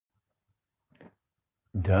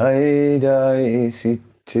Jai Jai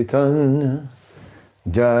Sitchitanya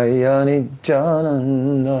Jaya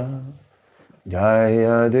Nityananda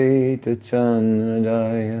Jaya Advaita Chandra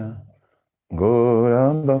Jaya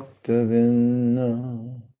Gaura Bhakta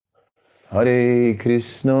Vrinda Hare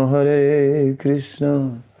Krishna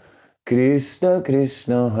Krishna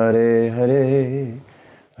Krishna Hare Hare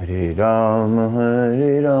Hare Rama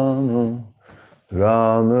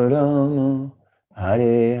Rama Rama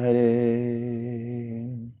Hare Hare.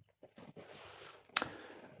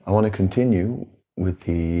 I want to continue with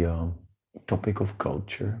the topic of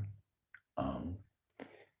culture. Um,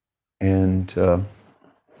 and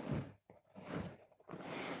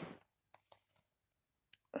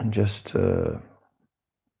just in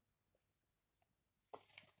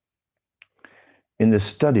the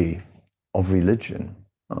study of religion.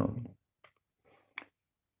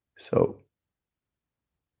 So,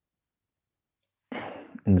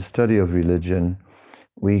 in the study of religion,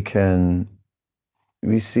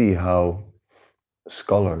 we see how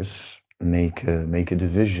scholars make a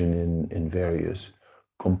division in various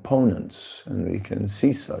components, and we can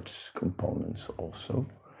see such components also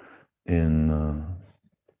in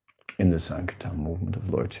the Sankirtan movement of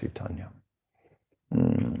Lord Chaitanya.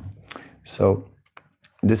 So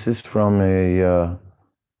this is from the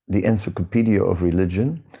Encyclopedia of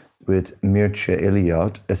Religion with Mircea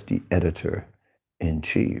Eliade as the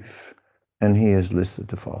editor-in-chief, and he has listed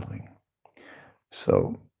the following.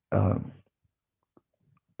 So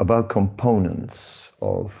about components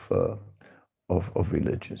of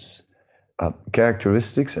religious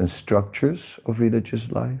characteristics and structures of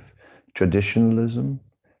religious life, traditionalism,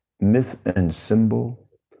 myth and symbol,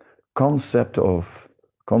 concepts of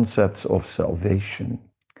salvation,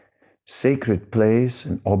 sacred place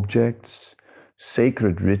and objects,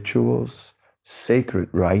 sacred rituals, sacred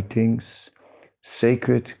writings,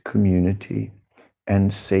 sacred community,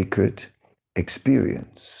 and sacred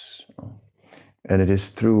experience. And it is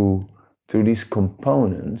through these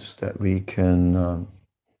components that we can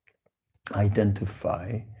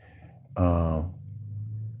identify,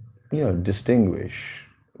 distinguish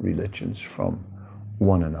religions from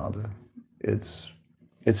one another. It's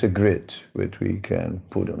a grid which we can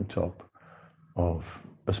put on top of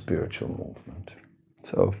a spiritual movement.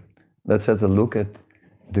 So let's have a look at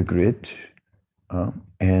the grid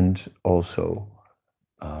and also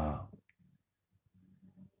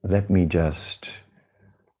let me just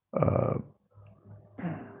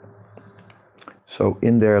so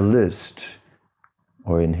in their list,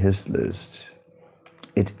 or in his list,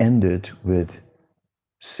 it ended with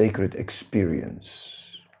sacred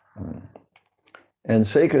experience. And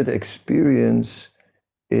sacred experience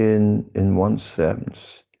in one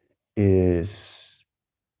sense is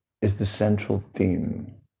the central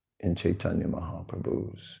theme in Chaitanya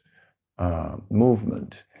Mahaprabhu's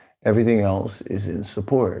movement. Everything else is in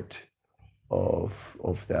support of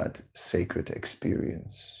that sacred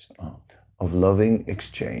experience of loving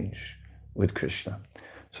exchange with Krishna.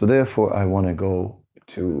 So therefore, I want to go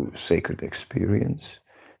to sacred experience,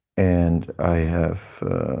 and I have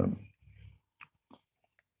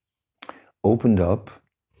opened up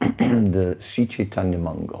the Sri Chaitanya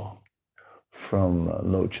Mangal from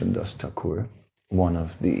Lochan Das Thakur, one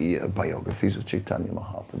of the biographies of Chaitanya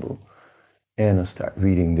Mahaprabhu, and I start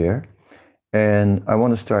reading there. And I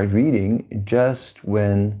want to start reading just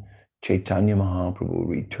when Chaitanya Mahaprabhu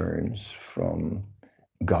returns from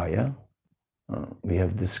Gaya. We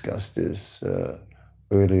have discussed this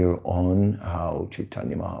earlier on, how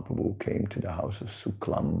Chaitanya Mahaprabhu came to the house of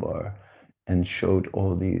Suklambar and showed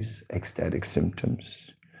all these ecstatic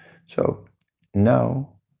symptoms. So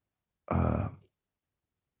now,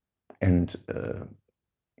 and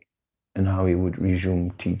how he would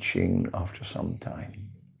resume teaching after some time.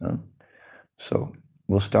 So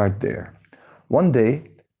we'll start there. One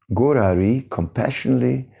day, Gaurari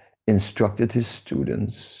compassionately instructed his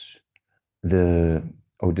students.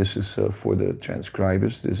 This is for the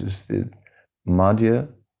transcribers. This is the Madhya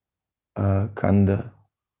Kanda,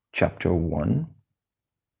 chapter 1.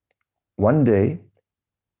 One day,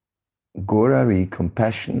 Gaurari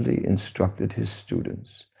compassionately instructed his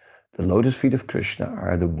students. The lotus feet of Krishna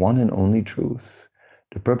are the one and only truth.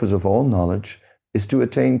 The purpose of all knowledge is to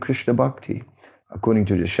attain Krishna Bhakti. According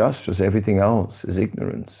to the Shastras, everything else is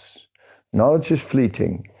ignorance. Knowledge is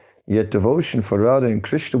fleeting, yet devotion for Radha and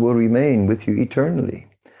Krishna will remain with you eternally.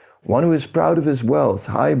 One who is proud of his wealth,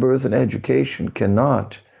 high birth, and education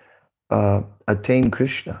cannot attain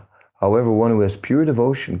Krishna. However, one who has pure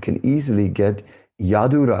devotion can easily get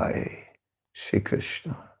Yadurai, Shri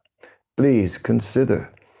Krishna. Please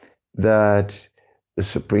consider that the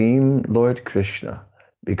Supreme Lord Krishna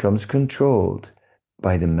becomes controlled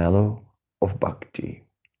by the mellow of bhakti.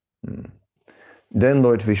 Then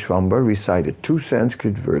Lord Vishwambar recited 2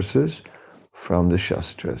 Sanskrit verses from the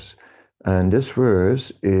Shastras. And this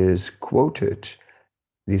verse is quoted,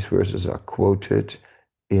 these verses are quoted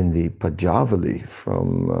in the Padjavali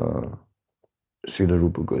from Srila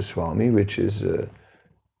Rupa Goswami, which is a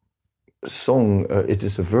song, it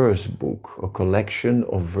is a verse book, a collection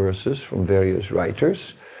of verses from various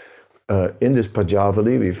writers. In this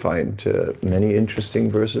Padjavali, we find many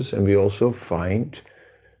interesting verses, and we also find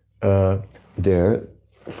there,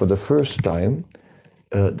 for the first time,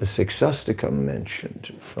 the Siksastika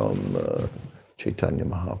mentioned from Chaitanya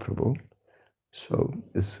Mahaprabhu. So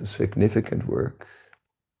it's a significant work.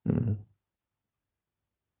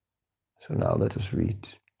 So now let us read.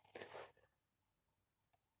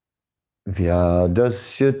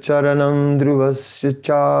 Vyadasya charanam dhruvasya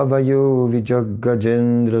chavayo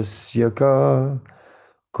vijaggajendrasya ka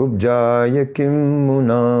kubjaya kim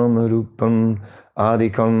munam rupam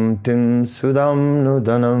adikam tim sudam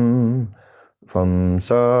nudanam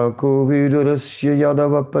vamsa kuvidurasya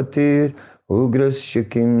yadavapatir ugrasya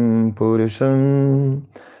kim purusham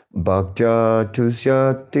bhaktya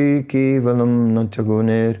tusyati kivalam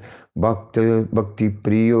nachaguner bhakti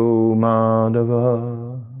priyo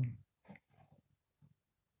madhava.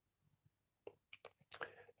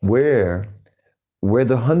 Where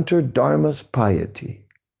the hunter Dharma's piety,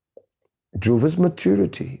 Dhruva's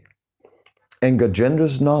maturity, and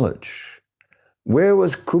Gajendra's knowledge, where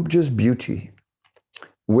was Kubja's beauty,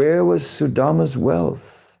 where was Sudama's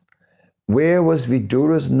wealth, where was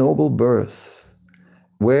Vidura's noble birth,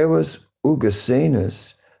 where was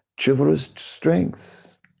Ugrasena's chivalrous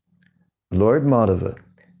strength? Lord Madhava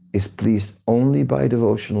is pleased only by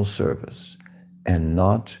devotional service and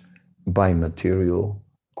not by material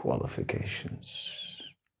qualifications.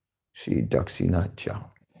 Sri Dakshinatya.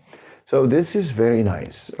 So this is very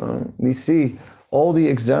nice. We see all the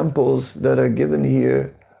examples that are given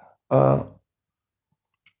here are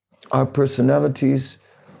personalities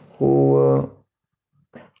who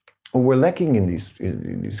were lacking in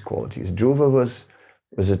these qualities. Dhruva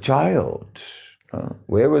was a child.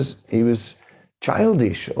 He was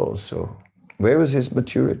childish also. Where was his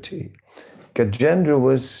maturity? Gajendra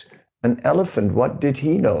was an elephant. What did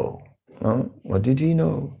he know? What did he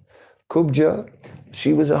know? Kubja,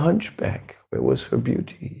 she was a hunchback. Where was her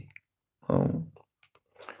beauty? And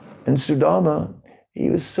Sudama, he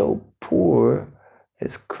was so poor.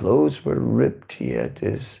 His clothes were ripped. He had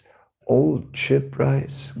his old chip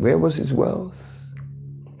rice. Where was his wealth?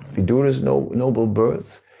 Vidura's noble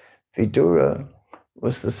birth. Vidura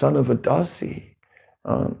was the son of a Dasi.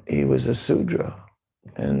 He was a Sudra.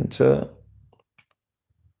 And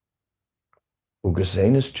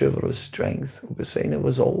Ugrasena's chivalrous strength. Ugrasena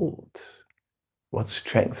was old. What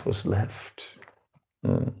strength was left?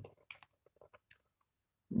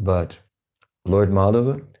 But Lord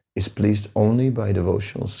Madhava is pleased only by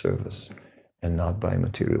devotional service and not by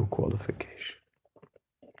material qualification.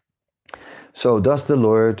 So thus the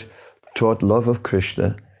Lord taught love of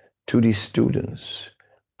Krishna to these students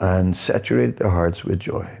and saturated their hearts with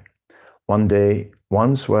joy.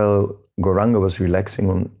 Once while Gauranga was relaxing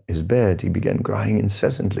on his bed, he began crying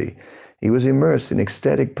incessantly. He was immersed in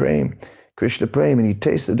ecstatic prema, Krishna prema, and he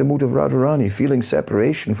tasted the mood of Radharani, feeling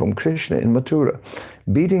separation from Krishna in Mathura.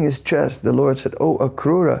 Beating his chest, the Lord said, "Oh,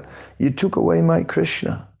 Akrura, you took away my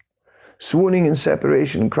Krishna." Swooning in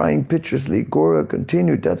separation, crying piteously, Gaura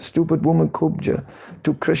continued, "That stupid woman Kubja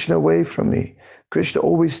took Krishna away from me." Krishna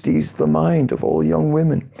always teased the mind of all young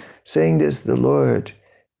women. Saying this, the Lord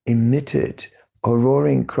emitted a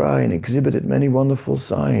roaring cry and exhibited many wonderful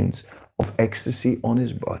signs of ecstasy on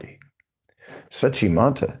his body.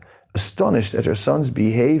 Sachimata, astonished at her son's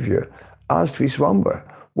behavior, asked Vishwambar,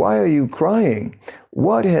 "Why are you crying?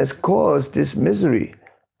 What has caused this misery?"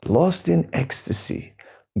 Lost in ecstasy,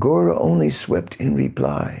 Gaura only wept in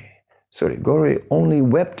reply.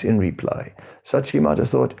 Sachimata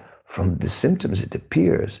thought, "From the symptoms it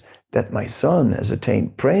appears that my son has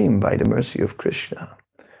attained prema by the mercy of Krishna."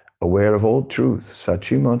 Aware of all truth,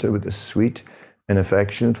 Sachimata with a sweet and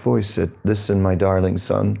affectionate voice said, "Listen, my darling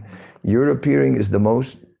son, your appearance is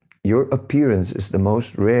the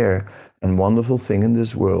most rare and wonderful thing in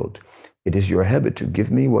this world. It is your habit to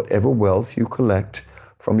give me whatever wealth you collect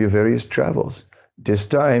from your various travels. This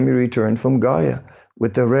time you returned from Gaya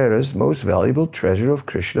with the rarest, most valuable treasure of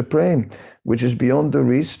Krishna prema, which is beyond the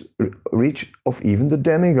reach of even the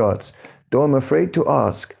demigods. Though I'm afraid to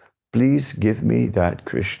ask, please give me that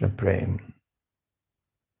Krishna prema."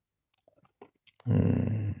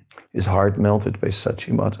 his heart melted by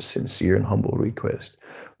Sachimata's sincere and humble request.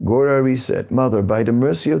 Gaurari said, Mother, by the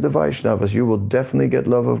mercy of the Vaishnavas, you will definitely get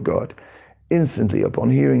love of God. Instantly upon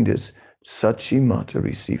hearing this, Sachimata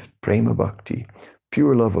received prema bhakti,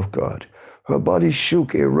 pure love of God. Her body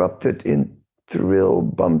shook, erupted in thrill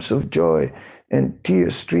bumps of joy, and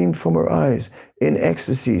tears streamed from her eyes. In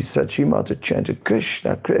ecstasy, Sachimata chanted,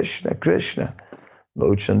 Krishna, Krishna, Krishna.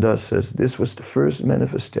 Lochan says this was the first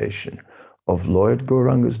manifestation of Lord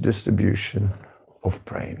Gauranga's distribution of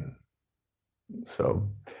prema. So,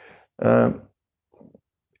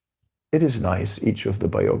 it is nice. Each of the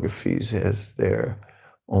biographies has their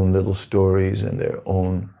own little stories and their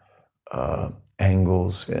own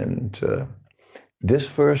angles. And this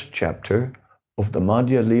first chapter of the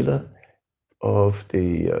Madhya Lila of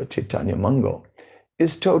the Chaitanya Mangal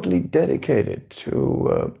is totally dedicated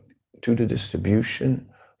to the distribution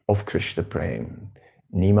of Krishna Prema.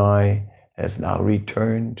 Nimai has now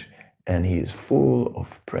returned and he is full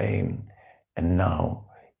of prema, and now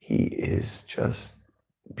he is just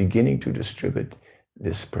beginning to distribute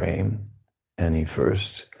this prema, and he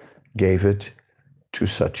first gave it to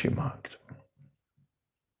Sachimata.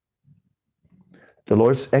 The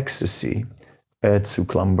Lord's ecstasy at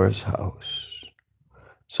Suklambar's house.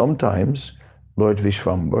 Sometimes Lord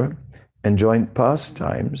Vishwambar enjoyed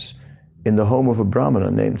pastimes in the home of a Brahmana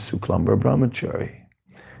named Suklambar Brahmachari.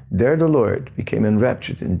 There the Lord became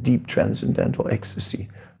enraptured in deep transcendental ecstasy.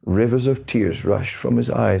 Rivers of tears rushed from his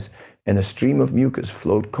eyes, and a stream of mucus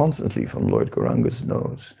flowed constantly from Lord Gauranga's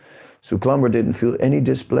nose. Suklambar didn't feel any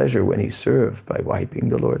displeasure when he served by wiping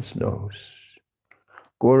the Lord's nose.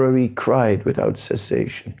 Gaurari cried without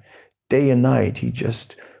cessation. Day and night he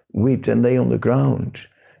just wept and lay on the ground.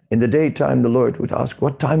 In the daytime the Lord would ask,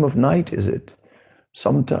 what time of night is it?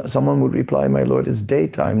 Someone would reply, my Lord, it's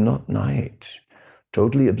daytime, not night.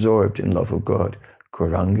 Totally absorbed in love of God,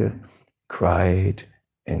 Gauranga cried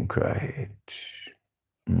and cried.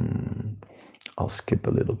 I'll skip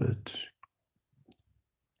a little bit.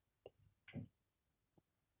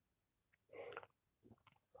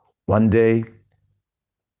 One day,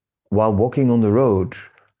 while walking on the road,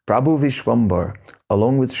 Prabhu Vishwambar,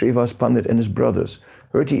 along with Srivas Pandit and his brothers,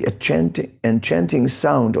 heard the enchanting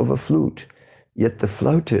sound of a flute, yet the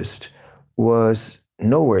flautist was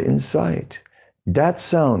nowhere in sight. That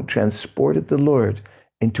sound transported the Lord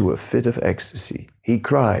into a fit of ecstasy. He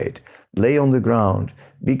cried, lay on the ground,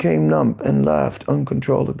 became numb, and laughed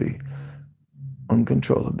uncontrollably.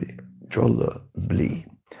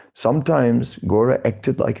 Sometimes Gaura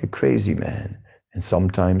acted like a crazy man, and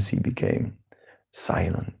sometimes he became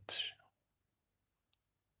silent.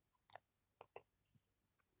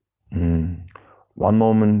 One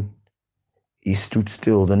moment he stood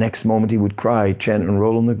still, the next moment he would cry, chant, and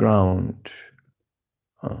roll on the ground.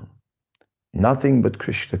 Nothing but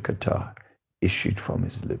Krishna Katha issued from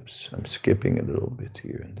his lips. I'm skipping a little bit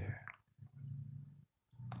here and there.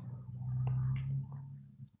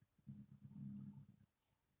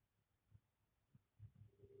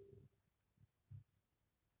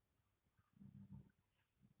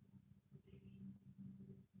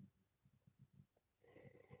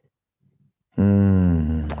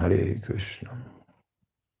 Hare Krishna.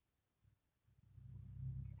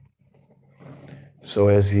 So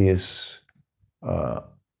as he is,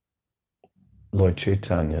 Lord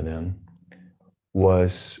Chaitanya then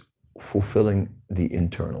was fulfilling the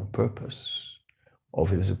internal purpose of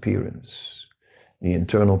his appearance, the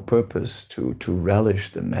internal purpose to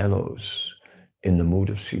relish the mellows in the mood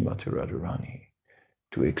of Srimati Radharani,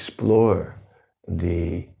 to explore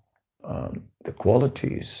the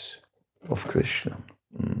qualities of Krishna.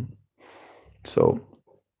 So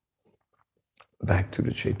back to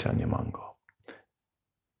the Chaitanya Mangal.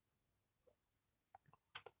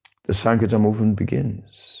 The Sankirtan movement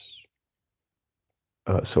begins.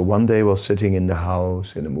 So one day while sitting in the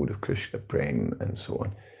house in the mood of Krishna Prema and so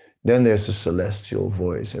on, then there's a celestial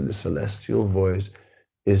voice, and the celestial voice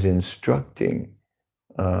is instructing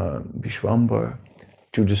Vishwambar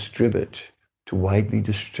to distribute, to widely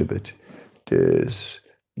distribute this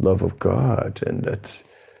love of God, and that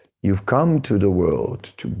you've come to the world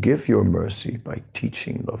to give your mercy by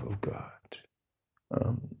teaching love of God.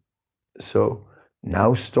 So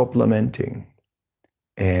now stop lamenting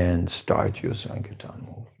and start your Sankirtan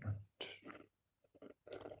movement.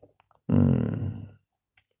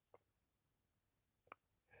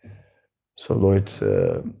 So Lord,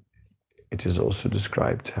 it is also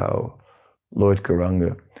described how Lord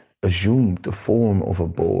Gauranga assumed the form of a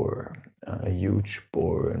boar, a huge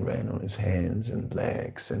boar, and ran on his hands and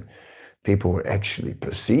legs, and people were actually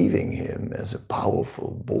perceiving him as a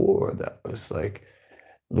powerful boar that was like,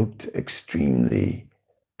 looked extremely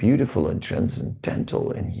beautiful and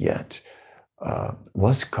transcendental, and yet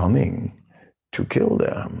was coming to kill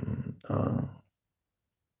them.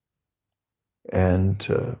 And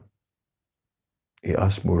he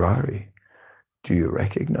asked Murari, "Do you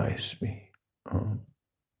recognize me?"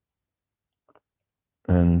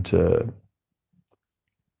 And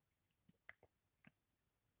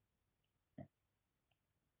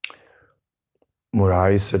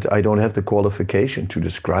Murari said, "I don't have the qualification to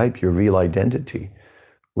describe your real identity,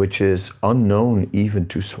 which is unknown even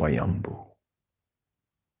to Swayambhu."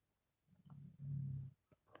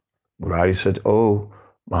 Murari said, "Oh,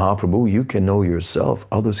 Mahaprabhu, you can know yourself,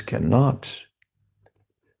 others cannot."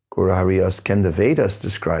 Murari asked, "Can the Vedas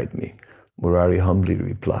describe me?" Murari humbly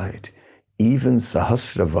replied, "Even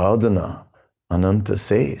Sahasravardhana, Ananta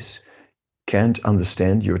says, can't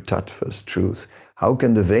understand your tattva's truth. How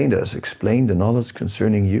can the Vedas explain the knowledge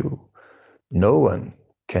concerning you? No one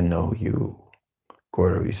can know you."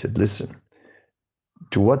 Murari said, "Listen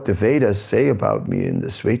to what the Vedas say about me in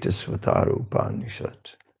the Svetasvatara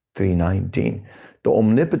Upanishad 3:19. The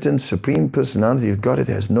omnipotent Supreme Personality of Godhead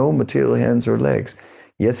has no material hands or legs,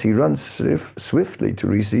 yet he runs swiftly to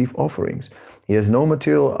receive offerings. He has no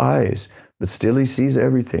material eyes, but still he sees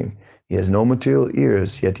everything. He has no material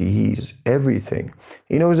ears, yet he hears everything.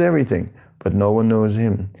 He knows everything, but no one knows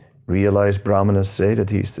him. Realized Brahmanas say that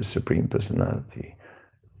he is the Supreme Personality.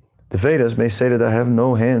 The Vedas may say that I have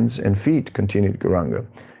no hands and feet," continued Gauranga.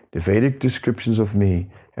 "The Vedic descriptions of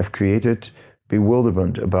me have created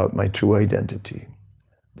bewilderment about my true identity."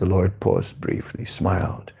 The Lord paused briefly,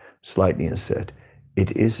 smiled slightly, and said,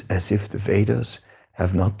 "It is as if the Vedas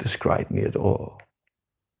have not described me at all."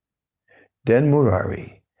 Then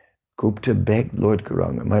Murari Gupta begged Lord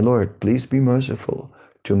Gauranga, "My Lord, please be merciful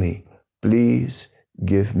to me. Please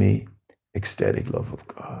give me ecstatic love of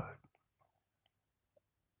God."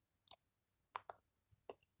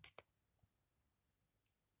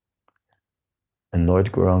 And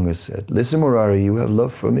Lord Gauranga said, "Listen, Murari, you have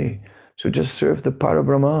love for me, so just serve the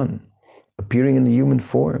Parabrahman, appearing in the human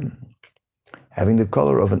form, having the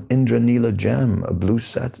color of an Indranila gem, a blue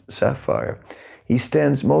sapphire. He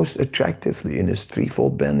stands most attractively in his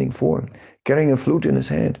threefold bending form, carrying a flute in his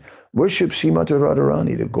hand. Worship Srimati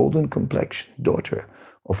Radharani, the golden complexioned daughter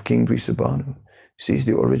of King Vrishabhanu. Sees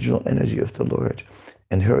the original energy of the Lord,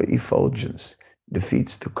 and her effulgence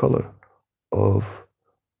defeats the color of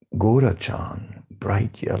Gorachan,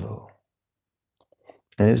 bright yellow."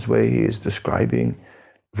 In this way, he is describing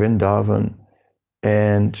Vrindavan,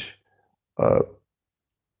 and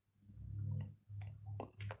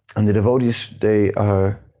the devotees, they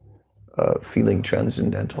are feeling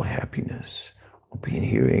transcendental happiness of being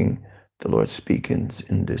hearing the Lord speak in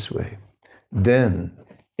this way. Then,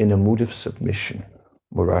 in a mood of submission,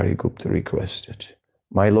 Murari Gupta requested,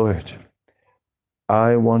 "My Lord,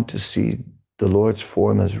 I want to see the Lord's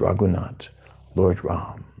form as Raghunath, Lord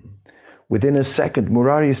Ram." Within a second,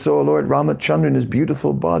 Murari saw Lord Ramachandra in his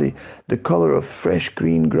beautiful body, the color of fresh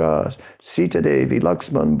green grass. Sita Devi,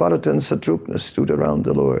 Lakshman, Bharata, and Satrugna stood around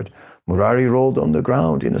the Lord. Murari rolled on the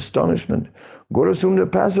ground in astonishment. Gaurasundar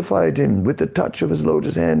pacified him with the touch of his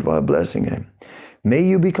lotus hand while blessing him. "May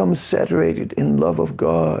you become saturated in love of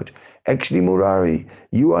God. Actually, Murari,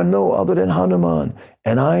 you are no other than Hanuman,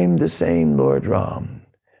 and I'm the same Lord Ram."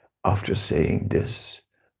 After saying this,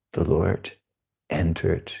 the Lord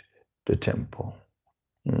entered the temple.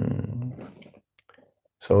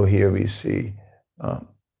 So here we see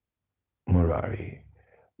Murari.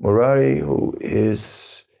 Murari, who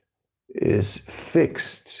is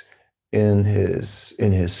fixed in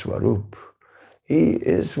his Swarup.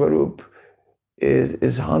 His Swarup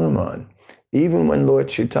is Hanuman. Even when Lord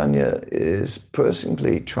Chaitanya is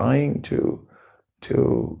personally trying to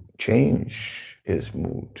change his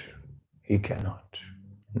mood, he cannot.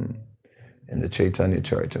 And the Chaitanya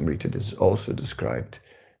Charitamrita is also described,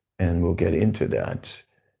 and we'll get into that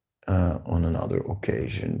on another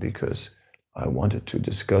occasion, because I wanted to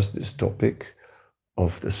discuss this topic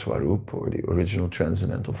of the Swarup, or the original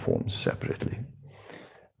transcendental forms, separately.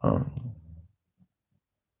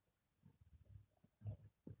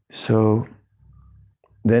 So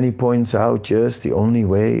then he points out, yes, the only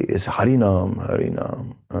way is Harinam,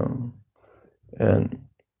 Harinam. And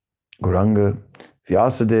Gauranga,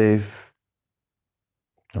 Vyasadeva,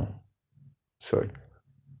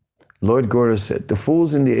 Lord Gaura said, "The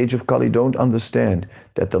fools in the age of Kali don't understand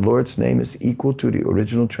that the Lord's name is equal to the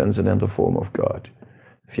original transcendental form of God."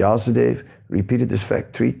 Vyasadeva repeated this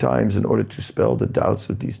fact 3 times in order to spell the doubts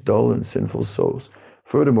of these dull and sinful souls.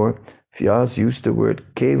 Furthermore, Vyas used the word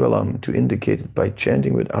Kevalam to indicate that by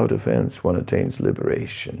chanting without offense one attains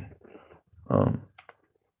liberation.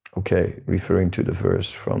 Okay, referring to the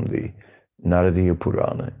verse from the Naradiya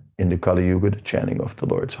Purana. In the Kali Yuga, the chanting of the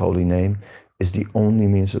Lord's holy name is the only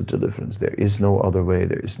means of deliverance. There is no other way,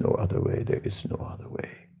 there is no other way, there is no other way.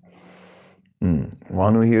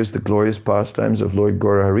 One who hears the glorious pastimes of Lord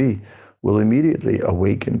Gaurahari will immediately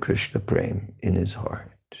awaken Krishna Prem in his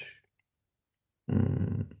heart.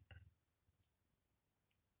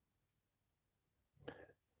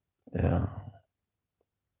 Yeah.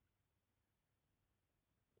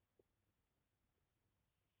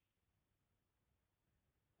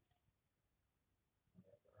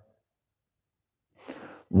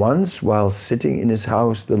 Once, while sitting in his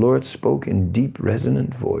house, the Lord spoke in deep,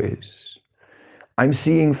 resonant voice. I'm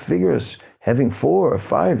seeing figures having 4 or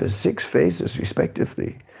 5 or 6 faces,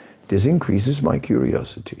 respectively. This increases my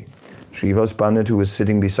curiosity. Srivas Pandit, who was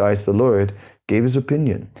sitting beside the Lord, gave his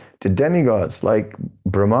opinion. The demigods, like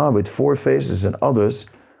Brahma with 4 faces and others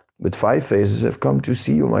with 5 faces, have come to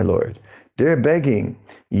see you, my Lord. They're begging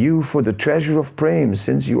you for the treasure of Prem,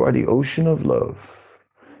 since you are the ocean of love.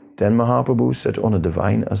 Then Mahaprabhu sat on a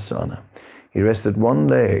divine asana. He rested one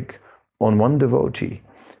leg on one devotee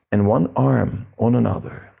and one arm on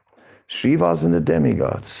another. Srivas and the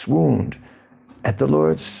demigods swooned at the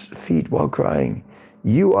Lord's feet while crying,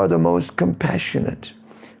 "You are the most compassionate.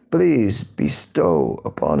 Please bestow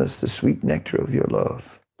upon us the sweet nectar of your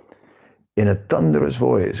love." In a thunderous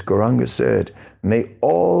voice, Gauranga said,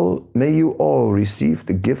 may you all receive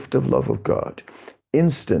the gift of love of God.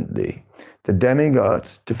 Instantly, the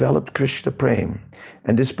demigods developed Krishna Prem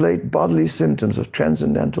and displayed bodily symptoms of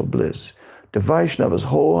transcendental bliss. The Vaishnavas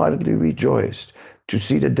wholeheartedly rejoiced to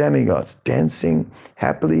see the demigods dancing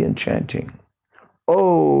happily and chanting,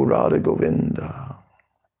 "Oh, Radha Govinda."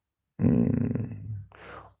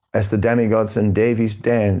 As the demigods and devis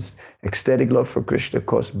danced, ecstatic love for Krishna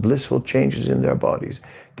caused blissful changes in their bodies.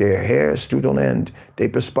 Their hair stood on end, they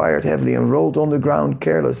perspired heavily and rolled on the ground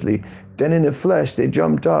carelessly. Then in the flesh they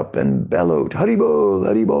jumped up and bellowed, "Haribol,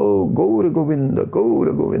 Haribol, Gaura Govinda,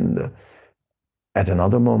 Gaura Govinda." At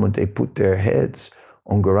another moment they put their heads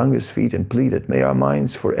on Gauranga's feet and pleaded, "May our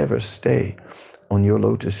minds forever stay on your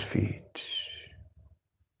lotus feet."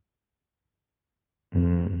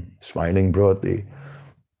 Smiling broadly,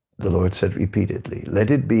 the Lord said repeatedly,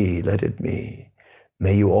 "Let it be, let it be.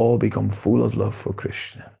 May you all become full of love for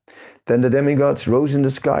Krishna." Then the demigods rose in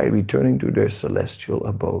the sky, returning to their celestial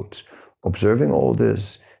abodes. Observing all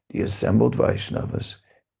this, the assembled Vaishnavas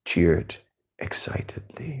cheered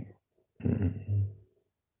excitedly.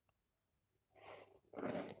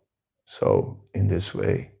 So, in this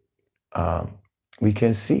way, we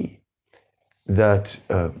can see that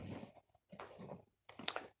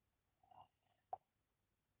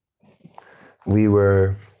we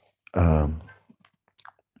were, now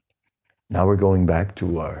we're going back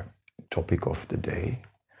to our topic of the day,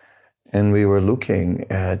 and we were looking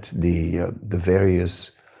at the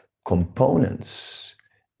various components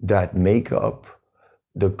that make up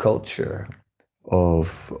the culture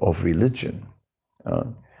of religion,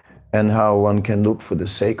 and how one can look for the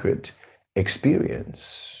sacred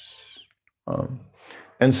experience.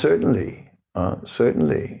 And certainly,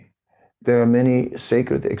 there are many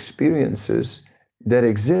sacred experiences that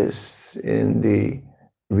exist in the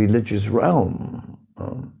religious realm.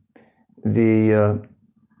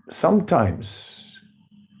 Sometimes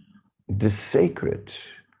the sacred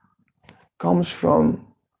comes from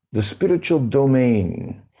the spiritual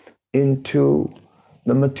domain into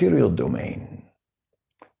the material domain,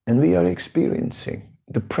 and we are experiencing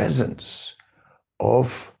the presence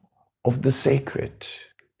of the sacred,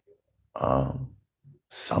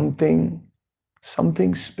 something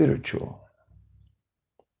spiritual.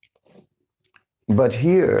 But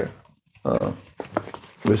here,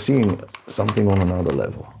 we're seeing something on another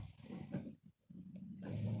level.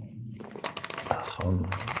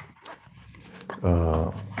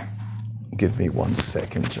 Give me 1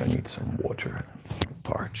 second, I need some water. I'm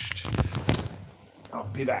parched. I'll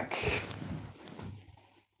be back.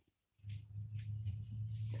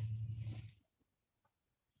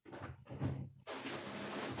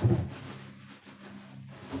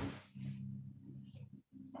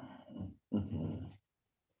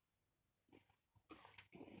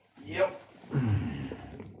 Yep.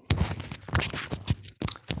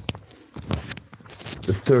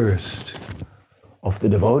 The thirst of the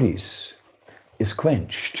devotees is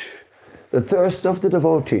quenched. The thirst of the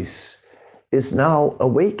devotees is now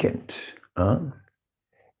awakened.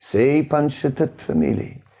 Se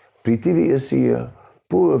panchatatvamili prithiviyasya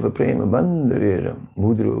purva prema bandhareram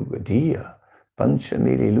mudro gadiya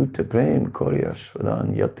panchamili luta prem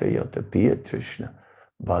koryashvadan yata yata piya trishna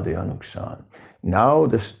bhadayanuksan. Now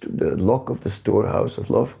the lock of the storehouse of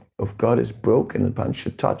love of God is broken, and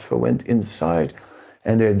Panchatattva went inside,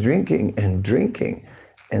 and they're drinking and drinking.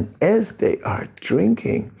 And as they are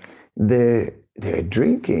drinking, they're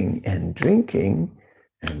drinking and drinking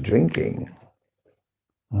and drinking.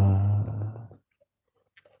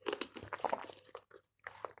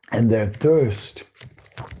 And their thirst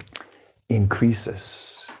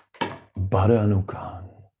increases. Bharanukan.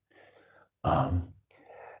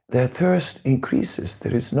 Their thirst increases.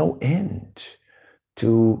 There is no end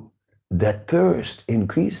to that thirst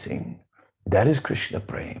increasing. That is Krishna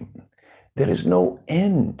Prem. There is no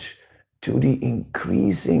end to the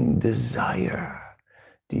increasing desire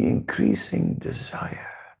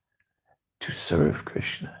to serve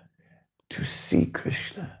Krishna, to see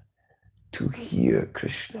Krishna, to hear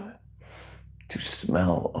Krishna, to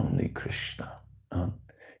smell only Krishna.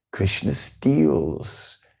 Krishna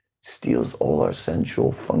steals all our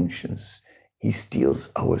sensual functions. He steals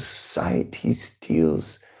our sight. He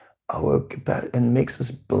steals our capacity and makes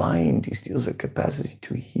us blind. He steals our capacity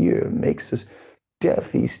to hear, makes us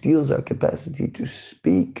deaf. He steals our capacity to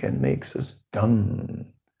speak and makes us dumb.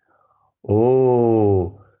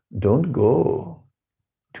 Oh, don't go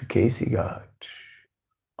to Kesi Ghat.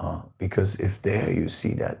 Because if there you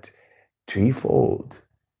see that threefold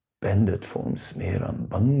bended form, Smeram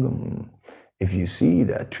Bangam, if you see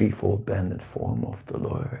that threefold bended form of the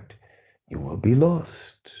Lord, you will be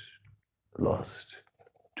lost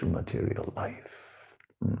to material life.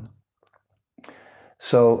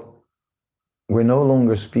 So we're no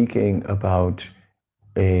longer speaking about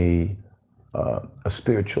a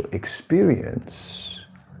spiritual experience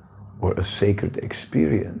or a sacred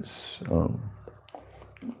experience,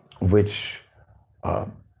 which a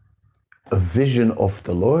vision of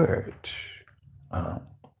the Lord.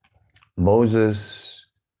 Moses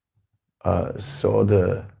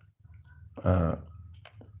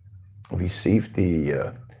received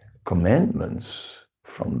the commandments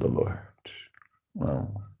from the Lord.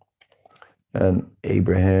 And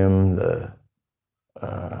Abraham, the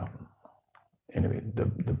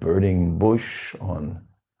burning bush on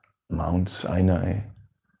Mount Sinai,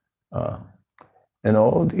 and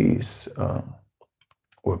all these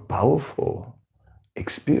were powerful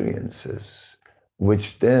experiences,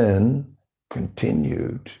 which then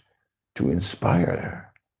continued to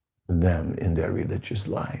inspire them in their religious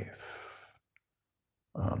life,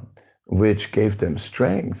 which gave them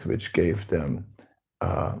strength, which gave them,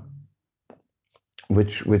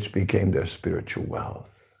 which became their spiritual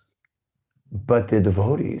wealth. But the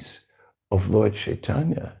devotees of Lord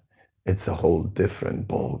Chaitanya, it's a whole different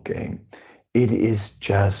ball game. It is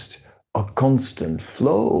just a constant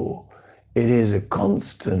flow. It is a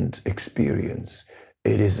constant experience.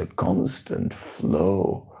 It is a constant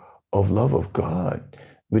flow of love of God,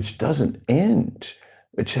 which doesn't end,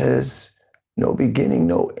 which has no beginning,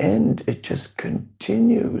 no end. It just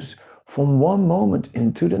continues from one moment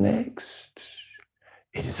into the next.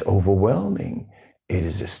 It is overwhelming. It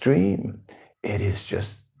is a stream. It is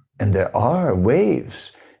just, and there are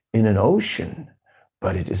waves in an ocean,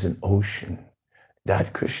 but it is an ocean.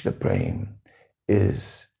 That Krishna Prem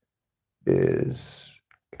is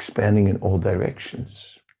expanding in all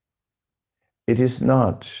directions. It is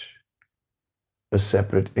not a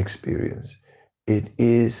separate experience. It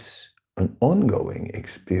is an ongoing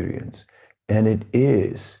experience, and it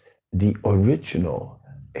is the original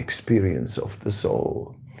experience of the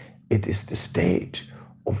soul. It is the state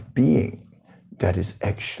of being that is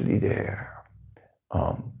actually there.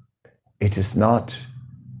 It is not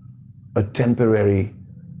a temporary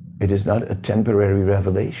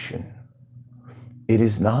revelation. It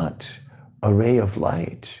is not a ray of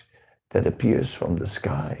light that appears from the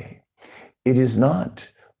sky. It is not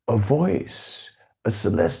a voice, a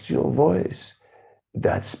celestial voice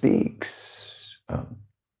that speaks.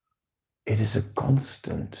 It is a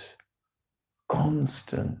constant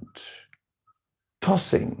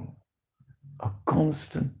tossing,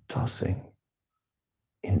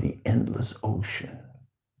 in the endless ocean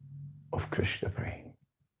of Krishna Prem.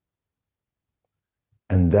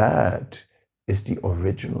 And that is the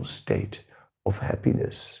original state of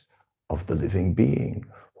happiness of the living being,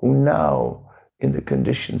 who now in the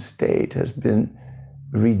conditioned state has been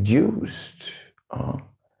reduced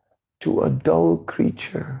to a dull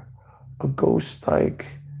creature, a ghost-like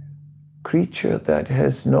creature that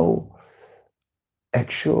has no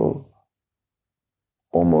actual,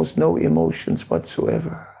 almost no emotions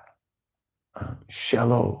whatsoever.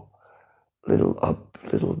 Shallow, little up,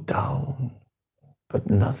 little down, but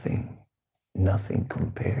nothing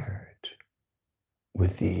compared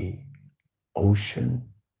with the ocean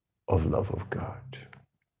of love of God.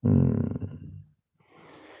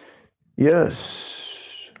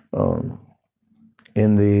 Yes,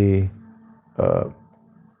 in the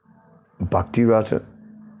Bhakti Rasamrita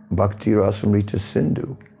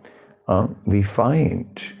Sindhu, we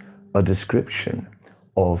find a description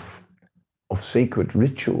of sacred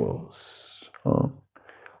rituals,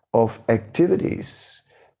 of activities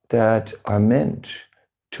that are meant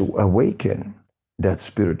to awaken that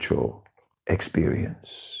spiritual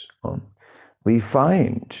experience. We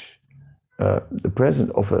find the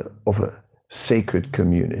presence of a sacred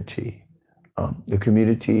community, the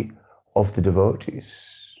community of the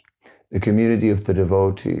devotees,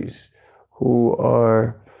 who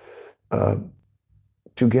are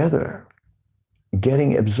together,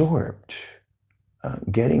 getting absorbed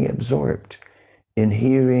in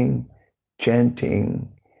hearing, chanting,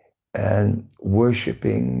 and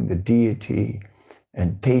worshiping the deity,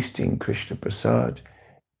 and tasting Krishna Prasad,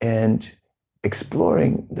 and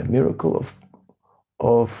exploring the miracle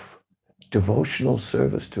of devotional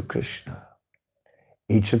service to Krishna.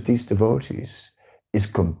 Each of these devotees is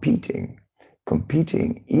competing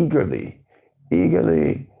eagerly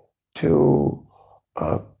to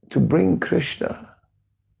bring Krishna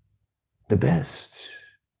the best,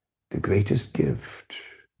 the greatest gift.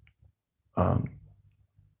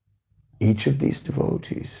 Each of these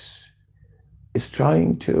devotees is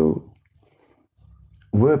trying to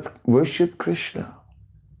worship Krishna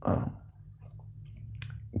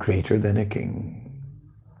greater than a king.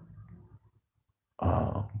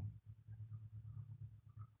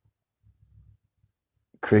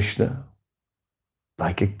 Krishna,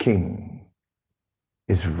 like a king,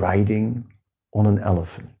 is riding on an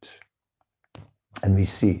elephant. And we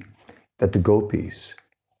see that the gopis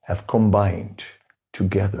have combined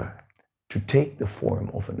together to take the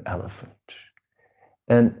form of an elephant.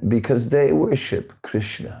 And because they worship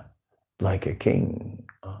Krishna like a king,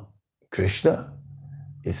 Krishna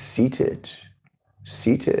is seated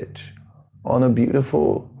on a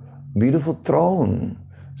beautiful throne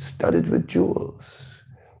studded with jewels.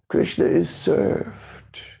 Krishna is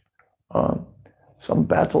served some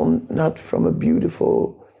battle nut from a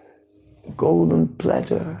beautiful golden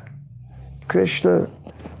platter. Krishna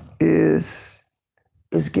is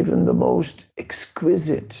given the most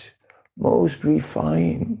exquisite, most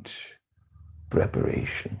refined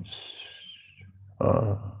preparations.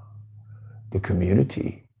 The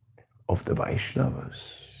community of the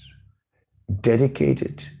Vaishnavas,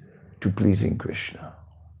 dedicated to pleasing Krishna.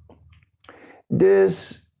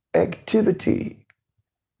 This activity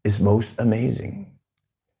is most amazing.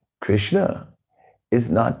 Krishna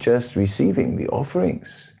is not just receiving the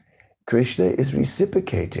offerings, Krishna is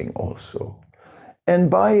reciprocating also. And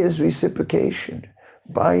by his reciprocation,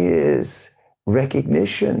 by his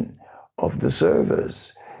recognition of the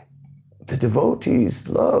service, the devotees'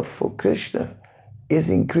 love for Krishna is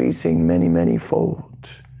increasing many fold.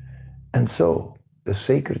 And so the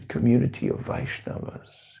sacred community of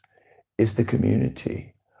Vaishnavas is the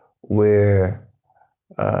community where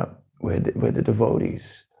the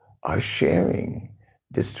devotees are sharing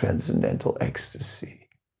this transcendental ecstasy.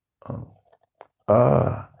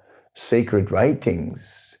 Sacred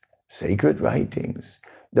writings,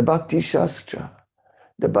 the Bhakti Shastra.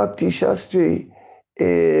 The Bhakti Shastra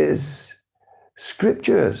is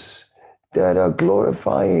scriptures that are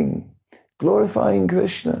glorifying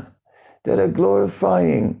Krishna, that are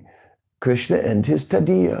glorifying Krishna and his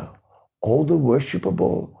tadiya, all the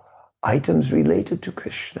worshipable items related to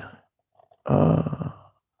Krishna.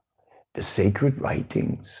 The sacred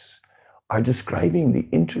writings are describing the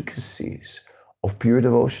intricacies of pure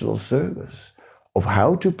devotional service, of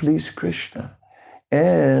how to please Krishna,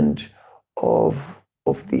 and of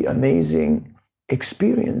the amazing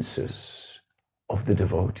experiences of the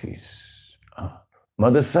devotees.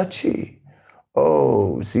 Mother Sachi,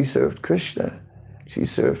 she served Krishna. She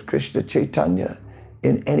served Krishna Chaitanya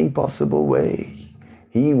in any possible way.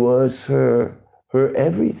 He was her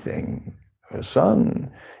everything, her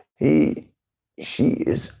son. She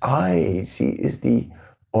is the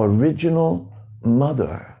original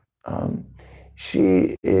mother.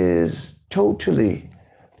 She is totally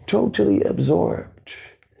absorbed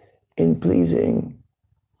in pleasing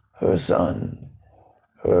her son.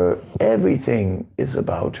 Her everything is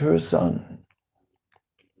about her son.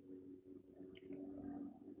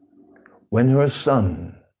 When her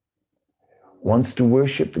son wants to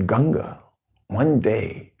worship the Ganga, one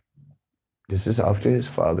day, this is after his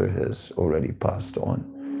father has already passed on,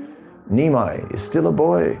 Nimai is still a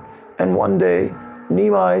boy, and one day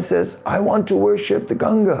Nimai says, I want to worship the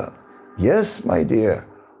Ganga. Yes, my dear,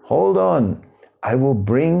 hold on. I will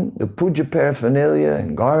bring the puja paraphernalia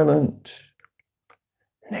and garland.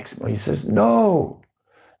 Next moment he says, no,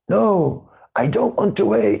 No, I don't want to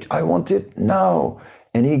wait. I want it now.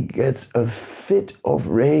 And he gets a fit of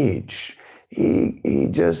rage. He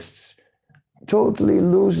just totally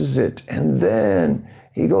loses it. And then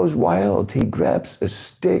he goes wild. He grabs a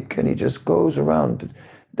stick and he just goes around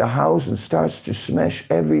the house and starts to smash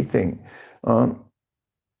everything. Um,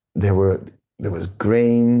 there was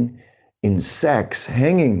grain in sacks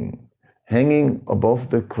hanging above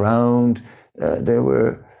the ground. There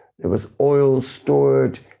was oil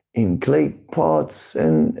stored in clay pots,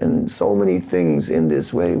 and so many things in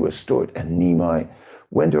this way were stored. And Nehemiah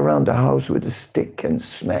went around the house with a stick and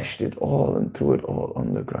smashed it all and threw it all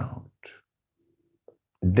on the ground.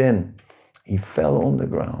 Then he fell on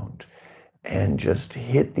the ground and just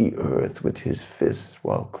hit the earth with his fists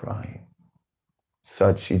while crying.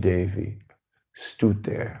 Sachi Devi stood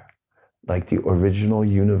there like the original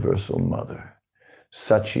universal mother.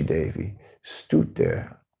 Sachi Devi stood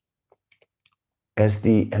there as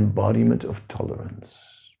the embodiment of tolerance.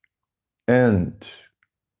 And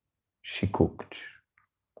she cooked.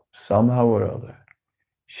 Somehow or other,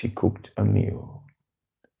 she cooked a meal.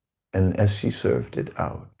 And as she served it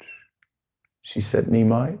out, she said,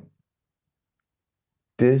 Nehemiah,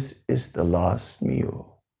 this is the last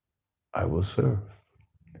meal I will serve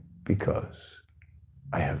because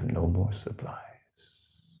I have no more supplies.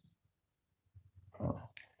 Oh.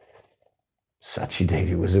 Sachi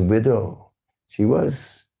Devi was a widow. She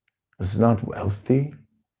was not wealthy.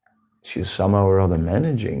 She was somehow or other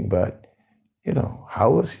managing, but,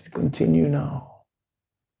 how was it to continue now?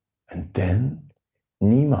 And then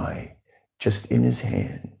Nehemiah, just in his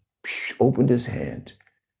hand, opened his hand,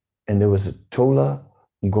 and there was a tola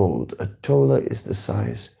gold. A tola is the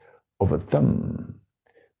size of a thumb.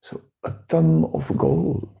 So a thumb of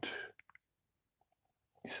gold.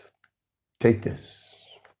 He said, take this.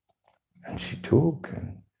 And she took,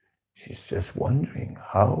 and she's just wondering,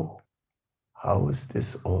 how is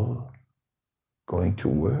this all going to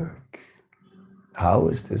work? How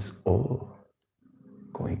is this all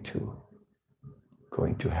going to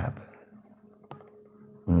happen?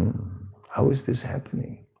 How is this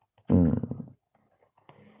happening?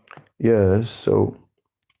 Yes, so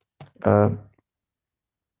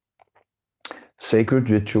sacred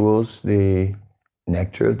rituals, the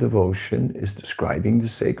nectar of devotion is describing the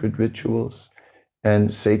sacred rituals,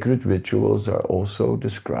 and sacred rituals are also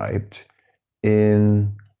described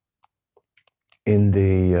in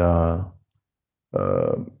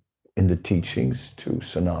the teachings to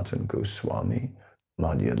Sanatana Goswami,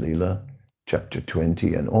 Madhya Lila, chapter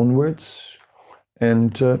 20 and onwards.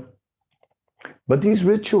 And but these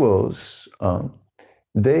rituals,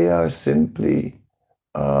 they are simply,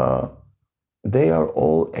 they are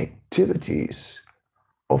all activities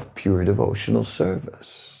of pure devotional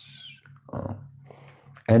service.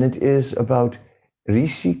 And it is about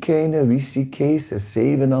Rishikena Rishikesa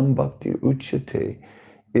Sevanam Bhakti Uchate.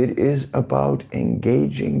 It is about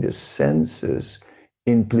engaging the senses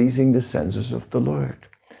in pleasing the senses of the Lord.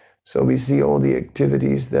 So we see all the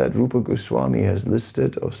activities that Rupa Goswami has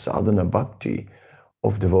listed of sadhana bhakti,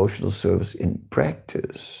 of devotional service in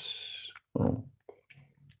practice,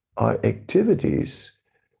 are activities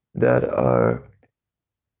that are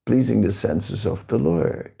pleasing the senses of the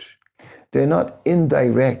Lord. They're not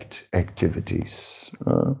indirect activities.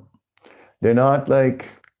 They're not like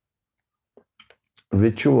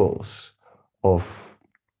rituals of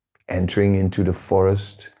entering into the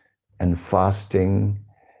forest and fasting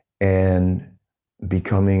and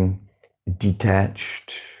becoming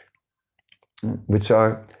detached, which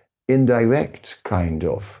are indirect kind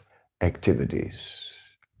of activities.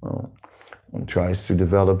 One tries to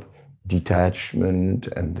develop detachment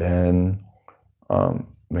and then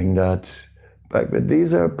bring that back. But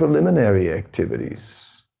these are preliminary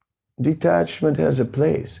activities. Detachment has a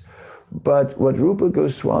place. But what Rupa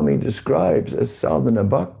Goswami describes as sadhana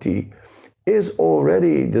bhakti is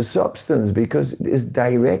already the substance, because it is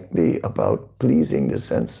directly about pleasing the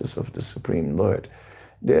senses of the Supreme Lord.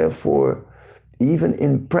 Therefore, even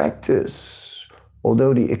in practice,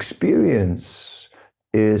 although the experience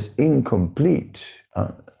is incomplete,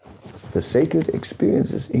 the sacred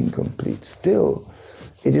experience is incomplete, still,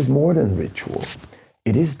 it is more than ritual.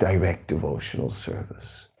 It is direct devotional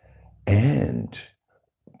service. And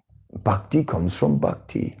bhakti comes from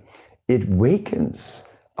bhakti. It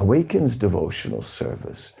awakens devotional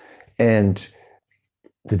service. And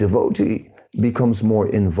the devotee becomes more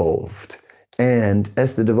involved. And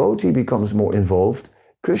as the devotee becomes more involved,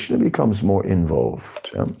 Krishna becomes more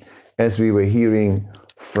involved. As we were hearing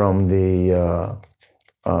from the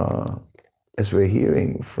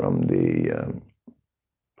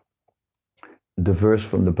verse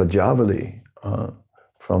from the Pajavali,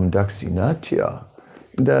 from Dakshinatya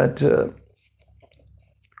that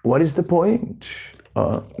what is the point?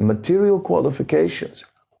 Material qualifications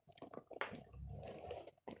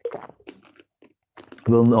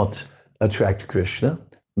will not attract Krishna.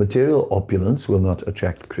 Material opulence will not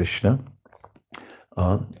attract Krishna.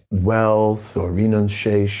 Wealth or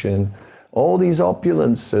renunciation, all these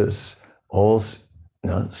opulences, all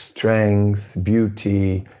strength,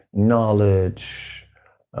 beauty, knowledge,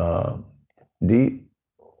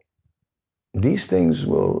 these things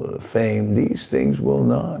will, fame, these things will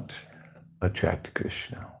not attract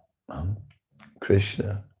Krishna.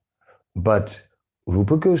 Krishna. But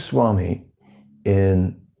Rupa Goswami,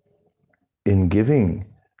 in giving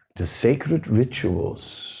the sacred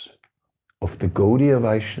rituals of the Gaudiya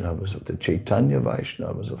Vaishnavas, of the Chaitanya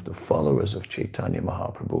Vaishnavas, of the followers of Chaitanya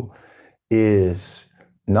Mahaprabhu, is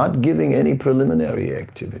not giving any preliminary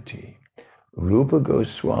activity. Rupa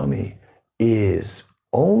Goswami is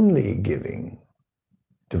only giving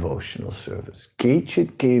devotional service.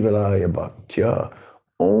 Kechit kevalaya bhaktya,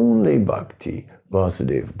 only bhakti,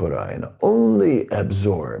 Vasudeva Parayana, only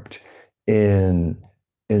absorbed in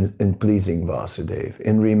pleasing Vasudeva,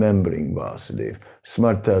 in remembering Vasudeva.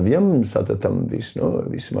 Smartavyam satatam Vishnu,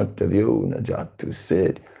 vismartavyo najatu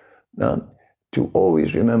sid. Now, to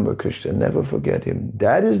always remember Krishna, never forget him.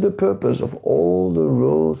 That is the purpose of all the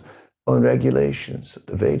rules and regulations.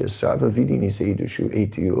 The Vedas, sarva vidini sedushu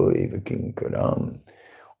etiyo eva kinkaram.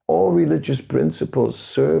 All religious principles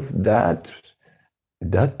serve that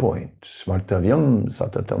point. Smartavyam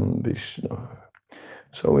satatam Vishnu.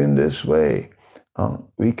 So in this way,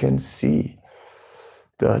 we can see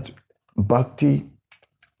that bhakti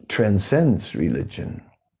transcends religion.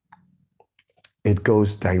 It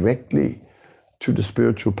goes directly to the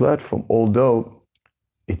spiritual platform, although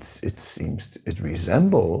it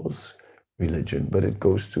resembles religion, but it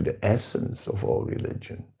goes to the essence of all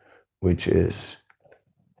religion, which is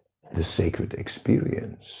the sacred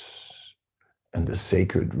experience. And the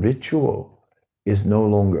sacred ritual is no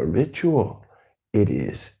longer ritual. It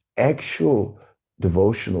is actual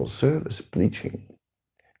devotional service, pleasing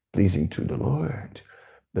to the Lord.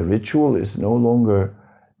 The ritual is no longer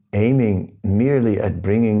aiming merely at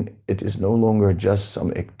bringing, it is no longer just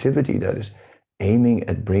some activity that is aiming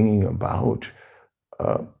at bringing about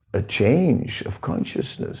a change of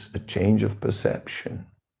consciousness, a change of perception.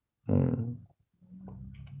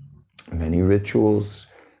 Many rituals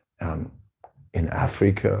in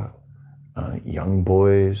Africa, young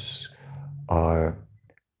boys are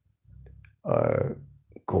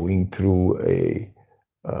going through a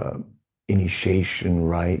initiation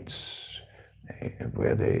rites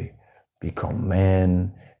where they become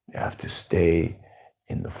men. They have to stay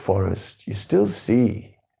in the forest. You still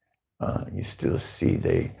see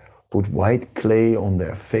they put white clay on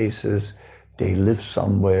their faces. They live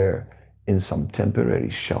somewhere in some temporary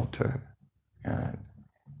shelter,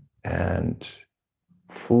 and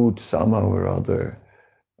food somehow or other,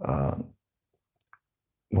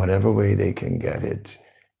 whatever way they can get it,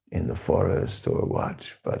 in the forest or what,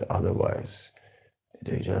 but otherwise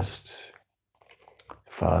they just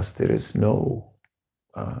fast. There is no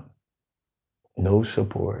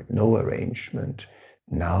support, no arrangement.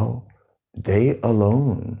 Now they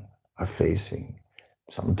alone are facing.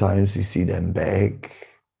 Sometimes you see them beg,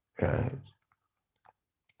 right?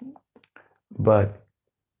 But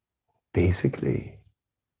basically,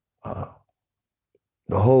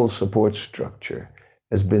 the whole support structure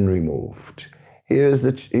has been removed. Here's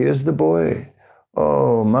the boy.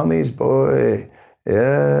 Oh, mommy's boy.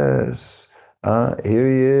 Yes. Here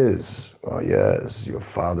he is. Oh, yes, your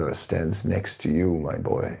father stands next to you, my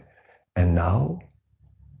boy. And now?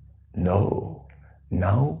 No.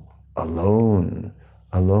 Now, alone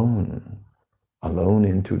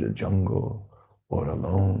into the jungle, or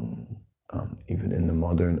alone, even in the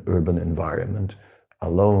modern urban environment,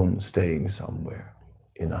 alone staying somewhere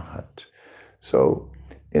in a hut. So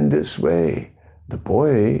in this way, the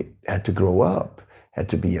boy had to grow up, had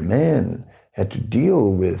to be a man, had to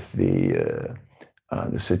deal with the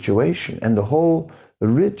situation. And the whole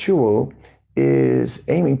ritual is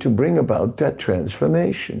aiming to bring about that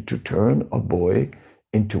transformation, to turn a boy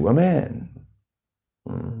into a man.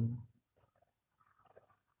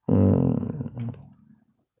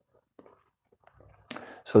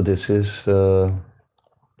 So this is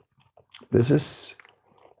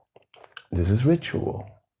ritual.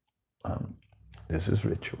 This is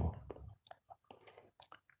ritual.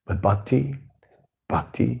 But bhakti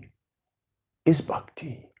is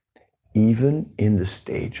bhakti, even in the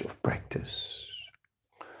stage of practice.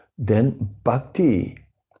 Then bhakti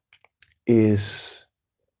is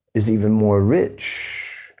even more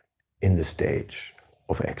rich in the stage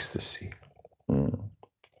of ecstasy. Mm.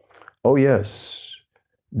 Oh yes,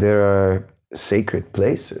 there are sacred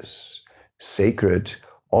places, sacred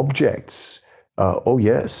objects. Oh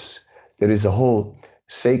yes, there is a whole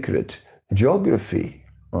sacred geography.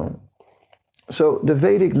 So the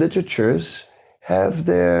Vedic literatures have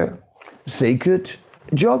their sacred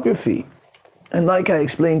geography. And like I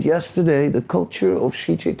explained yesterday, the culture of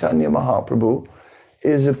Sri Chaitanya Mahaprabhu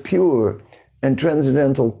is a pure and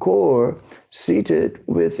transcendental core seated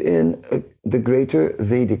within the greater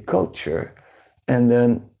Vedic culture. And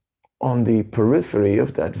then on the periphery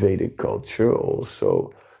of that Vedic culture,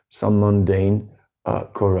 also some mundane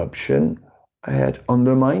corruption had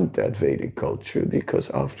undermined that Vedic culture because,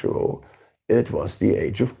 after all, it was the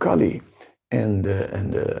age of Kali, and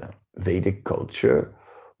the Vedic culture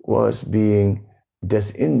was being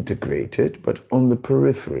disintegrated, but on the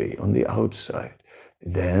periphery, on the outside.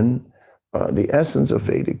 Then the essence of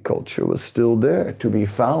Vedic culture was still there to be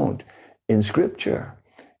found in scripture.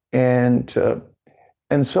 And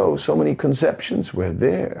so many conceptions were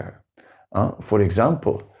there. For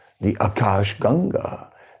example, the Akash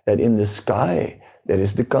Ganga, that in the sky there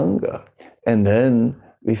is the Ganga. And then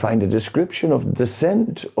we find a description of the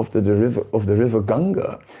descent of the river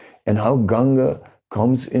Ganga, and how Ganga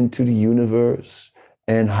comes into the universe,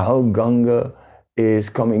 and how Ganga is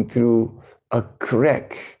coming through a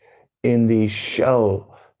crack in the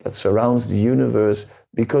shell that surrounds the universe,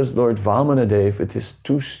 because Lord Vamanadev, with his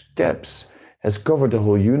 2 steps, has covered the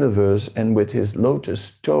whole universe, and with his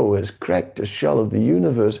lotus toe has cracked the shell of the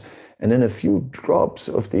universe, and then a few drops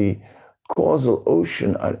of the causal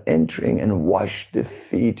ocean are entering and wash the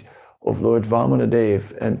feet of Lord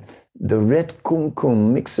Vamanadev, and the red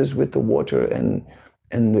kumkum mixes with the water, and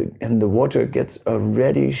the water gets a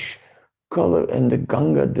reddish color, and the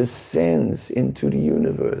Ganga descends into the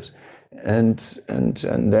universe, and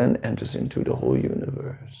then enters into the whole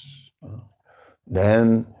universe.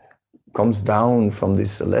 Then comes down from the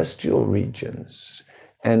celestial regions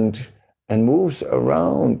and moves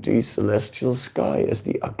around the celestial sky as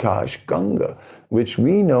the Akash Ganga, which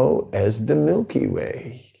we know as the Milky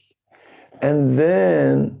Way. And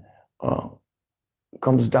then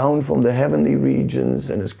comes down from the heavenly regions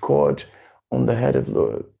and is caught on the head of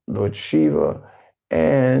Lord Shiva,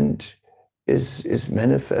 and is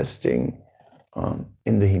manifesting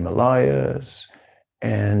in the Himalayas,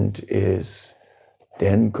 and is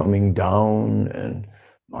then coming down, and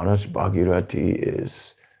Maharaj Bhagirathi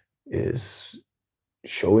is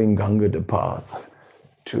showing Ganga the path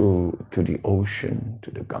to the ocean, to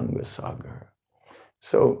the Ganga Sagar.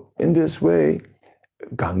 So in this way,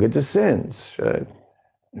 Ganga descends. Right?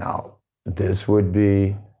 Now, this would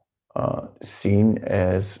be seen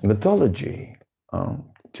as mythology,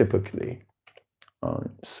 typically.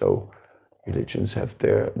 So religions have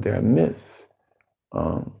their myth.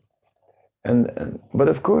 But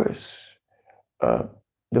of course, the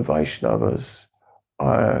Vaishnavas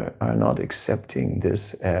are not accepting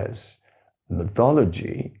this as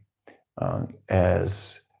mythology,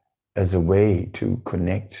 as a way to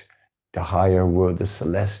connect the higher world, the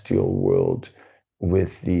celestial world,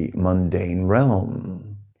 with the mundane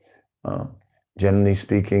realm. Generally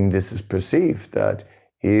speaking, this is perceived that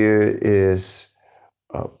here is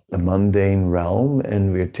the mundane realm,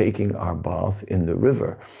 and we're taking our bath in the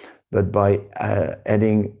river. But by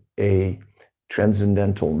adding a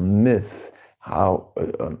transcendental myth, how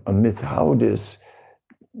this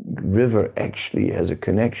river actually has a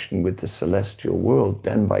connection with the celestial world,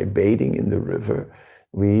 then by bathing in the river,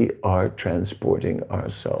 we are transporting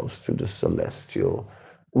ourselves to the celestial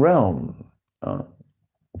realm.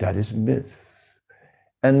 That is myth.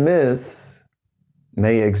 And myth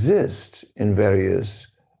may exist in various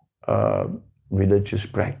religious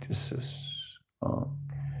practices.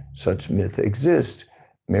 Such myth exists.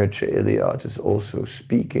 Mircea Eliade is also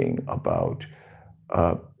speaking about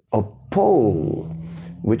a pole,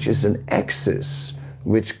 which is an axis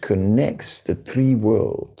which connects the 3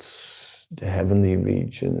 worlds, the heavenly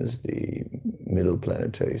regions, the middle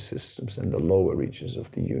planetary systems, and the lower regions of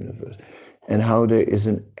the universe, and how there is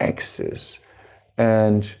an axis.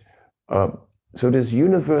 And so this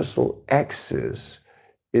universal axis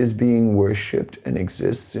is being worshipped and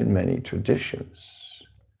exists in many traditions.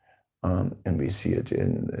 And we see it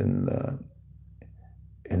in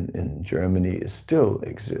Germany. It still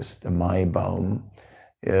exists, the Maibaum,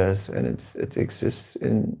 yes, and it exists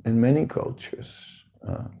in many cultures.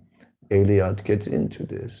 Eliade gets into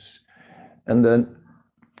this. And then,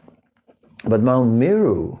 but Mount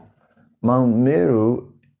Meru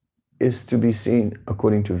is to be seen,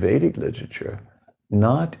 according to Vedic literature,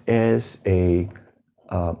 not as a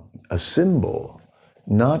symbol,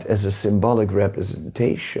 not as a symbolic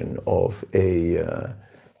representation of a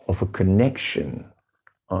connection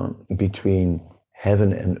between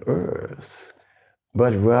heaven and earth,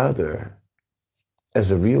 but rather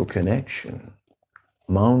as a real connection.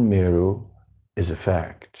 Mount Meru is a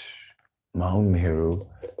fact. Mount Meru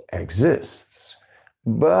exists,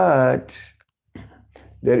 but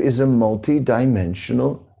there is a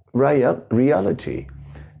multi-dimensional reality.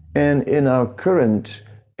 And in our current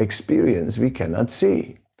experience, we cannot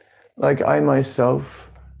see. Like I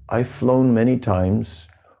myself, I've flown many times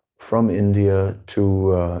from India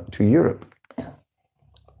to Europe.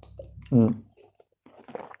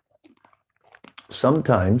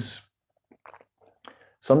 Sometimes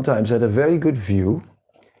I had a very good view,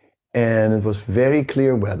 and it was very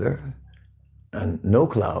clear weather and no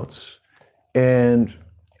clouds, and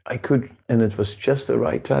it was just the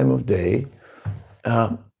right time of day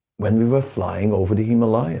when we were flying over the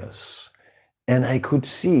Himalayas, and I could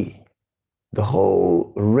see the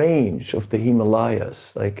whole range of the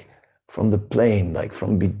Himalayas, like from the plane, like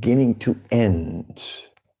from beginning to end,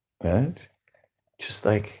 right? Just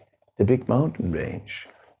like the big mountain range.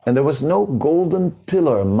 And there was no golden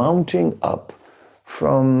pillar mounting up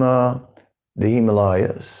from the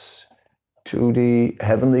Himalayas to the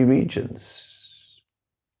heavenly regions.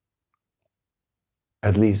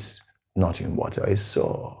 At least not in what I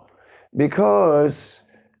saw. Because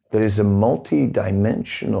there is a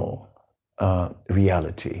multi-dimensional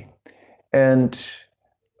reality. And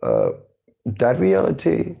that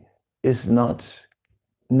reality is not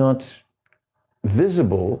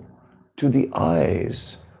visible to the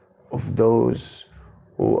eyes of those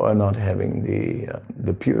who are not having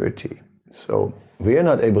the purity. So we are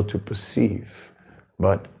not able to perceive,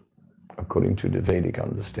 but according to the Vedic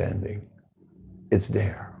understanding, it's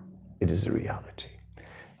there. It is a reality.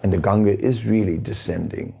 And the Ganga is really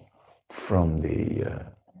descending from the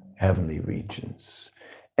heavenly regions.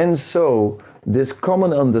 And so this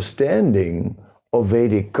common understanding of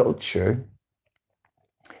Vedic culture,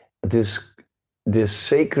 this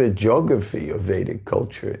sacred geography of Vedic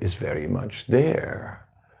culture is very much there.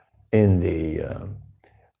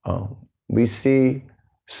 We see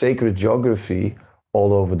sacred geography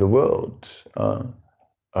all over the world.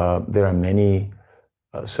 There are many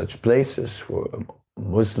such places. For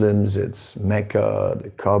Muslims, it's Mecca, the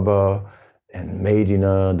Kaaba, and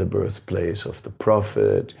Medina, the birthplace of the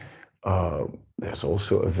Prophet. There's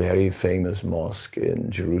also a very famous mosque in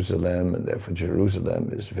Jerusalem, and therefore Jerusalem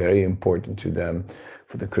is very important to them.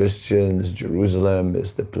 For the Christians, Jerusalem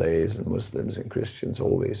is the place, and Muslims and Christians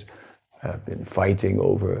always have been fighting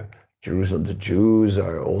over Jerusalem. The Jews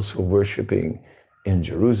are also worshiping in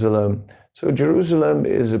Jerusalem. So Jerusalem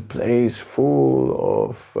is a place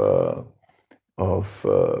full of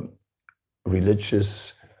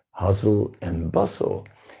religious hustle and bustle.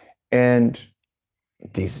 And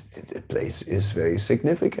the place is very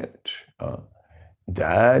significant.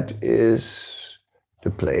 That is the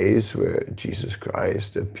place where Jesus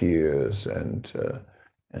Christ appears, and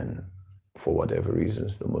for whatever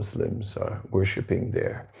reasons the Muslims are worshiping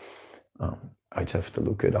there. I'd have to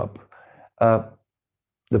look it up.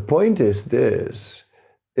 The point is this,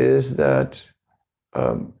 is that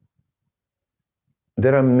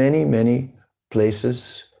there are many, many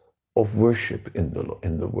places of worship in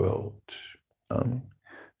the world.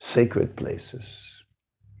 Sacred places.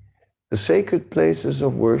 The sacred places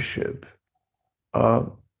of worship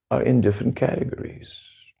are in different categories.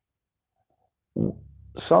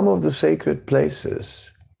 Some of the sacred places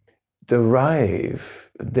derive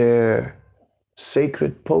their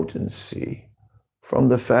sacred potency from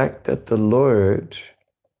the fact that the Lord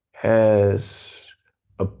has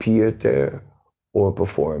appeared there or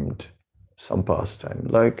performed some pastime,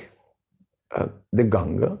 like the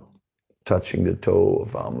Ganga, touching the toe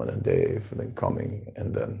of Vamanadev, and then coming,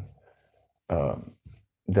 and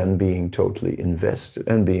then being totally invested,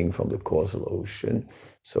 and being from the causal ocean,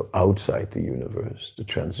 so outside the universe, the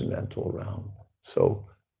transcendental realm. So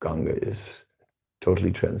Ganga is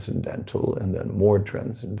totally transcendental, and then more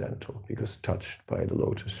transcendental because touched by the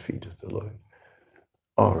lotus feet of the Lord.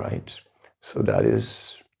 All right, so that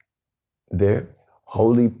is there.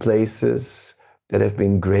 Holy places that have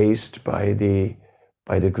been graced by the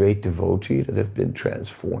great devotee, that have been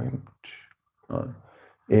transformed.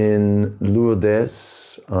 In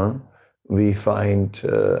Lourdes, we find,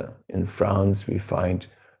 in France, we find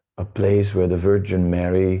a place where the Virgin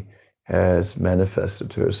Mary has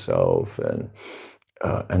manifested herself,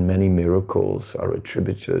 and many miracles are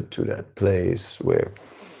attributed to that place, where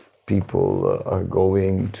people are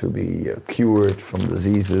going to be cured from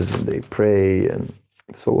diseases, and they pray and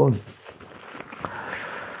so on.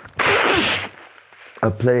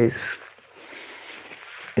 a place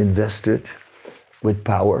invested with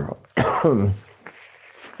power.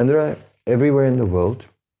 And there are everywhere in the world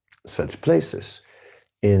such places.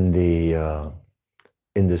 In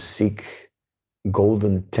the Sikh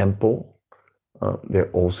Golden Temple, there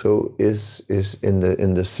also is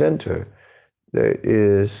in the center there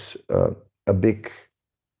is a big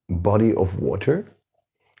body of water,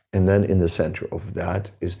 and then in the center of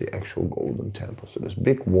that is the actual Golden Temple. So there's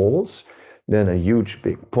big walls, then a huge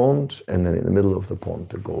big pond, and then in the middle of the pond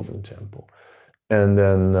the Golden Temple, and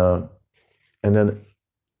then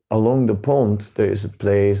along the pond there is a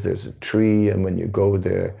place, there's a tree, and when you go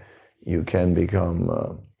there, you can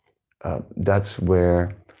become. That's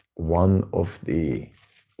where one of the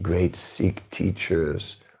great Sikh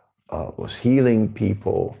teachers was healing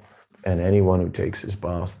people, and anyone who takes his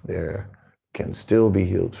bath there can still be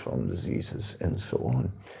healed from diseases and so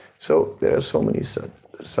on. So there are so many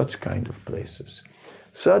such kind of places.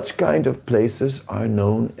 Such kind of places are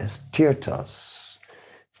known as tirthas.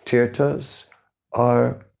 Tirthas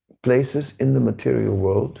are places in the material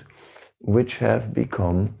world which have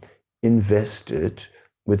become invested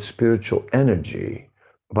with spiritual energy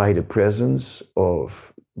by the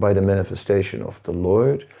by the manifestation of the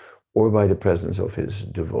Lord, or by the presence of his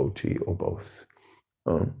devotee, or both.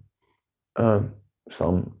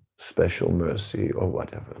 Some special mercy or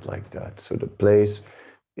whatever like that. So the place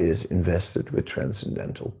is invested with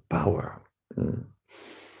transcendental power.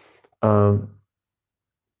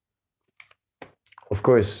 Of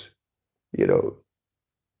course, the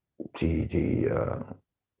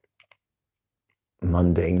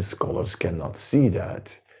mundane scholars cannot see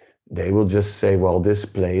that. They will just say, well, this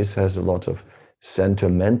place has a lot of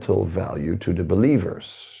sentimental value to the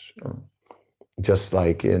believers. Just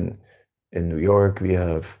like in New York, we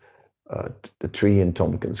have the tree in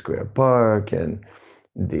Tompkins Square Park, and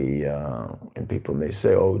people may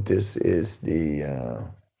say, oh, this is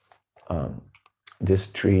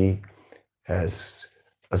this tree has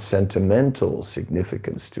a sentimental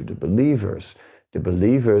significance to the believers. The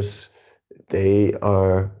believers, they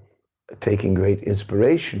are taking great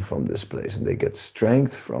inspiration from this place, and they get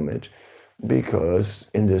strength from it, because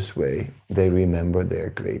in this way they remember their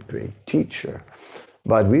great teacher.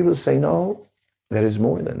 But we will say, no, there is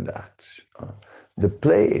more than that. The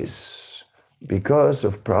place, because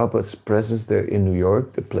of Prabhupada's presence there in New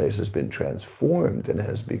York, the place has been transformed and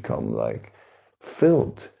has become like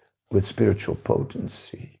filled with spiritual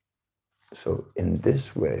potency. So in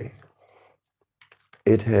this way,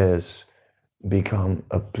 it has become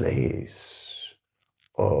a place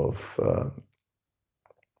of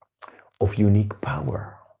unique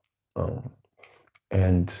power,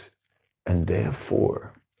 and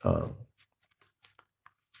therefore,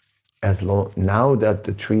 now that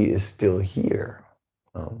the tree is still here,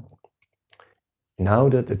 now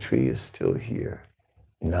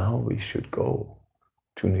we should go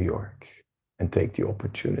to New York and take the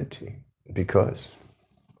opportunity, because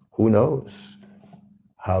who knows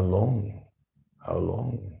how long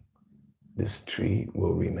this tree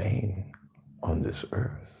will remain on this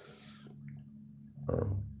earth.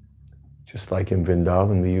 Just like in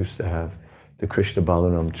Vrindavan, we used to have the Krishna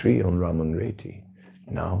Balaram tree on Raman Reti.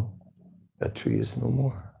 Now that tree is no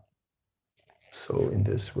more. So in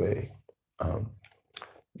this way,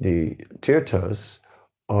 the tirthas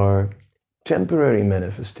are temporary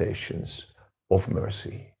manifestations of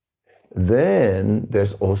mercy. Then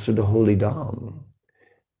there's also the Holy Dham.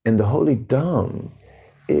 And the Holy Dham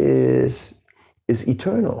is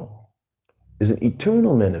eternal, is an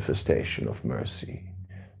eternal manifestation of mercy.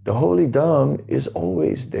 The Holy Dham is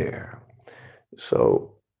always there.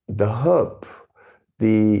 So the hub,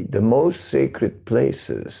 the most sacred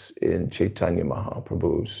places in Chaitanya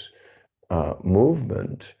Mahaprabhu's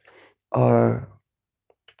movement are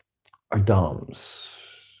dhams.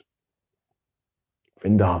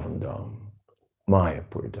 Vrindavan Dham,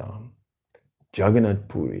 Mayapur Dham, Jagannath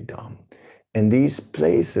Puri Dham. And these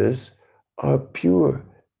places are pure,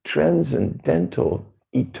 transcendental,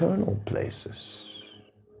 eternal places.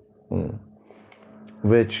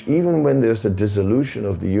 Which, even when there's a dissolution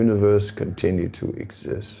of the universe, continue to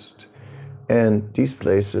exist. And these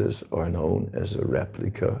places are known as a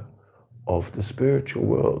replica of the spiritual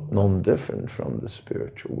world, non-different from the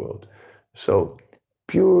spiritual world. So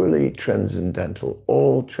purely transcendental,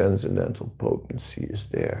 all transcendental potency is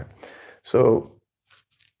there. So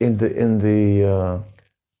in the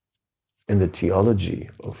theology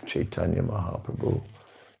of Chaitanya Mahaprabhu,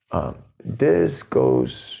 this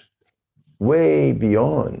goes way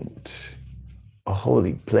beyond a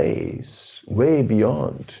holy place, way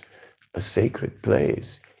beyond a sacred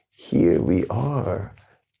place. Here we are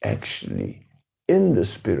actually in the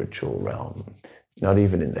spiritual realm, not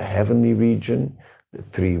even in the heavenly region, the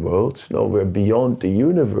three worlds. No, we're beyond the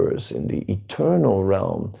universe, in the eternal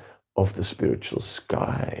realm of the spiritual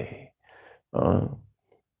sky.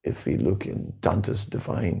 If we look in Dante's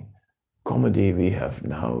Divine Comedy, we have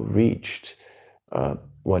now reached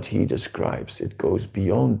what he describes. It goes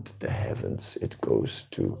beyond the heavens. It goes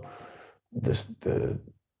to the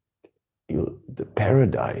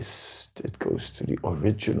paradise. It goes to the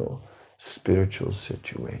original spiritual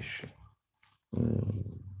situation.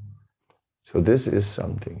 So this is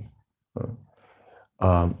something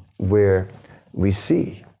where we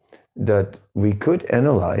see that we could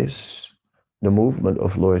analyze the movement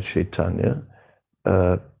of Lord Chaitanya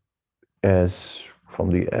as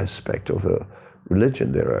from the aspect of a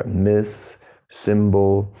religion. There are myths,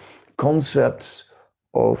 symbol, concepts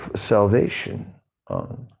of salvation.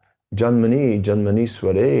 Janmani, Janmani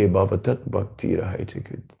Sware, Bhavatat Bhakti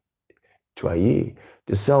Rahaitikut Twayi.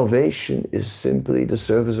 The salvation is simply the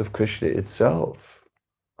service of Krishna itself.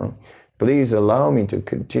 Please allow me to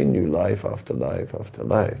continue life after life after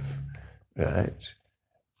life, right?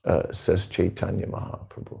 Says Chaitanya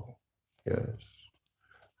Mahaprabhu. Yes.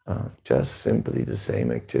 Just simply the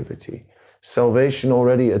same activity. Salvation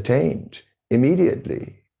already attained,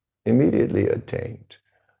 immediately attained.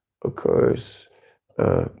 Of course,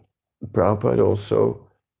 Prabhupada also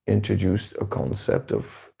introduced a concept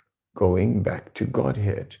of going back to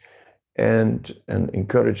Godhead and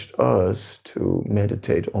encouraged us to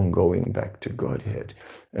meditate on going back to Godhead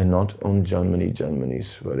and not on Janmani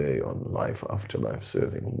Sware, on life after life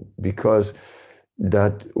serving, because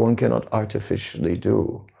that one cannot artificially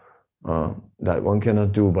do, that one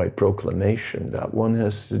cannot do by proclamation, that one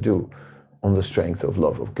has to do on the strength of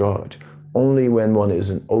love of God. Only when one is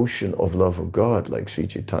an ocean of love of God, like Sri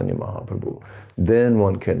Chaitanya Mahaprabhu, then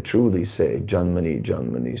one can truly say,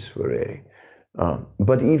 Janmani Sware.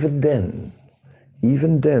 But even then,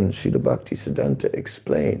 Srila Bhaktisiddhanta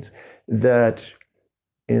explains that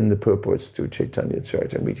in the purports to Chaitanya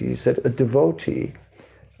Charitamrita, he said, a devotee,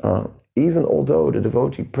 even although the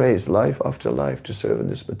devotee prays life after life to serve in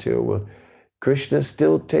this material world, Krishna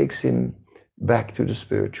still takes him back to the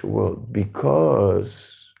spiritual world,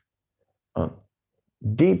 because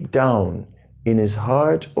deep down in his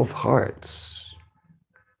heart of hearts,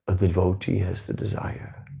 a devotee has the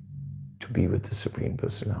desire to be with the Supreme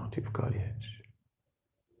Personality of Godhead.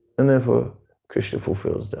 And therefore, Krishna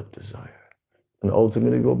fulfills that desire and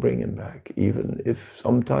ultimately will bring him back, even if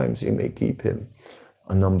sometimes he may keep him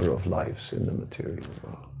a number of lives in the material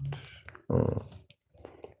world.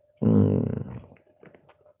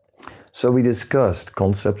 So we discussed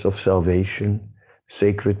concepts of salvation,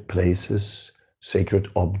 sacred places, sacred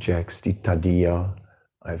objects, the Tadiya.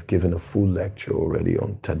 I've given a full lecture already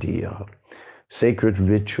on Tadiya. Sacred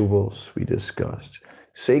rituals we discussed.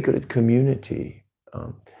 Sacred community,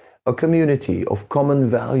 a community of common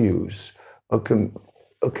values, a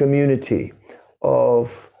community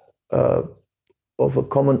of a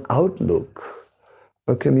common outlook,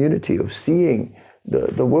 a community of seeing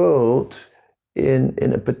the world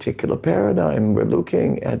in a particular paradigm. We're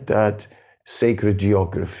looking at that sacred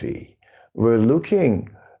geography. We're looking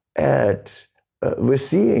at, we're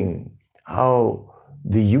seeing how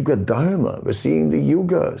the Yuga Dharma, we're seeing the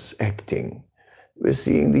Yugas acting. We're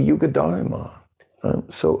seeing the Yuga Dharma.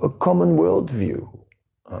 So a common worldview.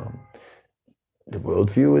 The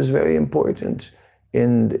worldview is very important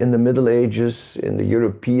in the Middle Ages, in the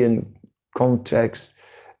European context.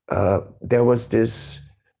 There was this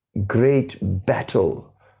great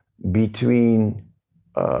battle between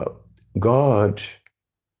God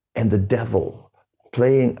and the devil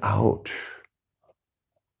playing out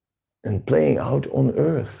on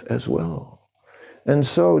earth as well. And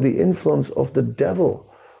so the influence of the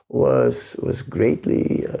devil was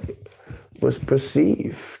greatly was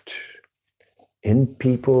perceived in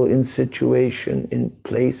people, in situation, in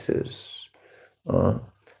places,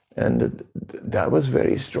 and that was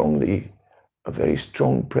very strongly a very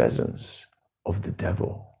strong presence of the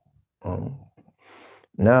devil.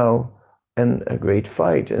 Now, and a great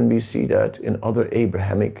fight, and we see that in other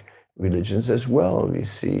Abrahamic religions as well. We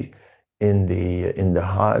see in the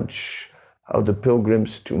Hajj how the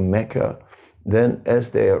pilgrims to Mecca, then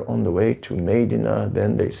as they are on the way to Medina,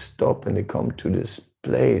 then they stop and they come to this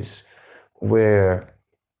place where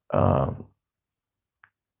there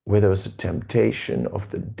was a temptation of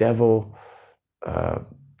the devil,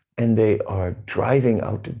 and they are driving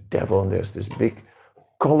out the devil, and there's this big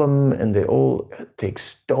column, and they all take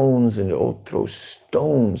stones and they all throw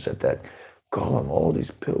stones at that column, all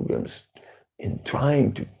these pilgrims, in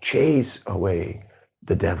trying to chase away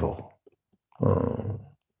the devil.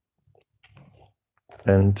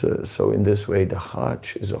 And so in this way, the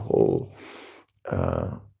Hajj is a whole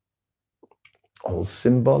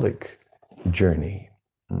symbolic journey.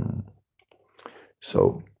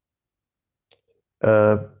 So,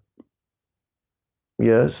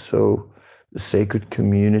 yes, so the sacred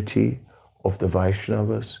community of the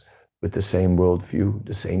Vaishnavas with the same worldview,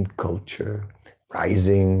 the same culture,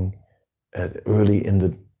 rising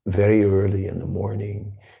very early in the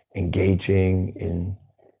morning, engaging in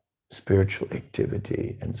spiritual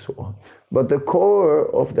activity and so on. But the core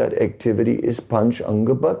of that activity is Panch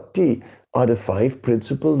Anga Bhakti, are the 5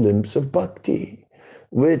 principal limbs of bhakti,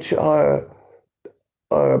 which are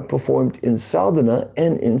performed in sadhana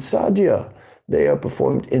and in sadhya. They are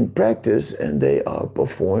performed in practice and they are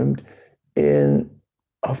performed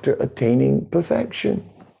after attaining perfection.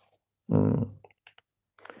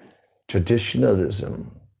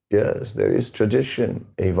 Traditionalism. Yes, there is tradition.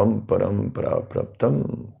 Evam parampara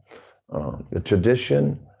praptam. The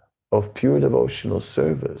tradition of pure devotional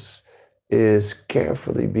service is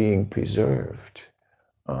carefully being preserved.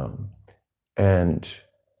 And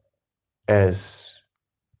as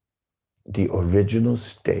the original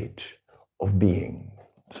state of being.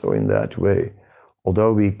 So in that way,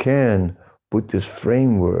 although we can put this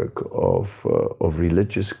framework of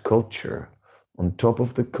religious culture on top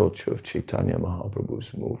of the culture of Chaitanya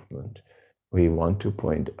Mahaprabhu's movement, we want to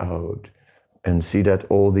point out and see that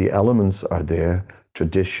all the elements are there: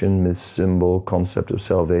 tradition, myth, symbol, concept of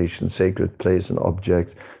salvation, sacred place and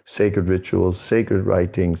objects, sacred rituals, sacred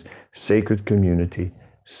writings, sacred community,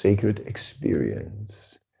 sacred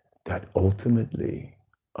experience. That ultimately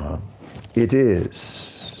it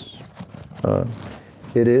is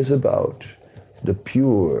about the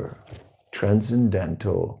pure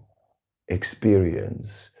transcendental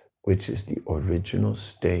experience, which is the original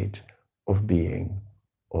state of being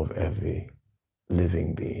of every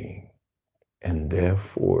living being. And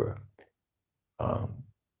therefore,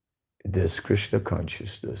 this Krishna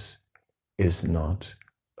consciousness is not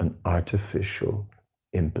an artificial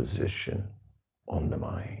imposition on the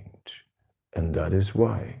mind. And that is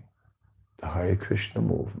why the Hare Krishna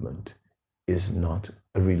movement is not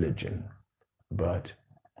a religion, but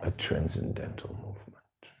a transcendental movement.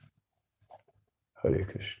 Hare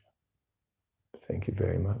Krishna. Thank you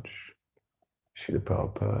very much. Srila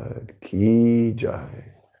Prabhupada ki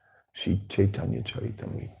jai. Shri Chaitanya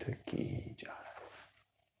Charitamrita ki jai.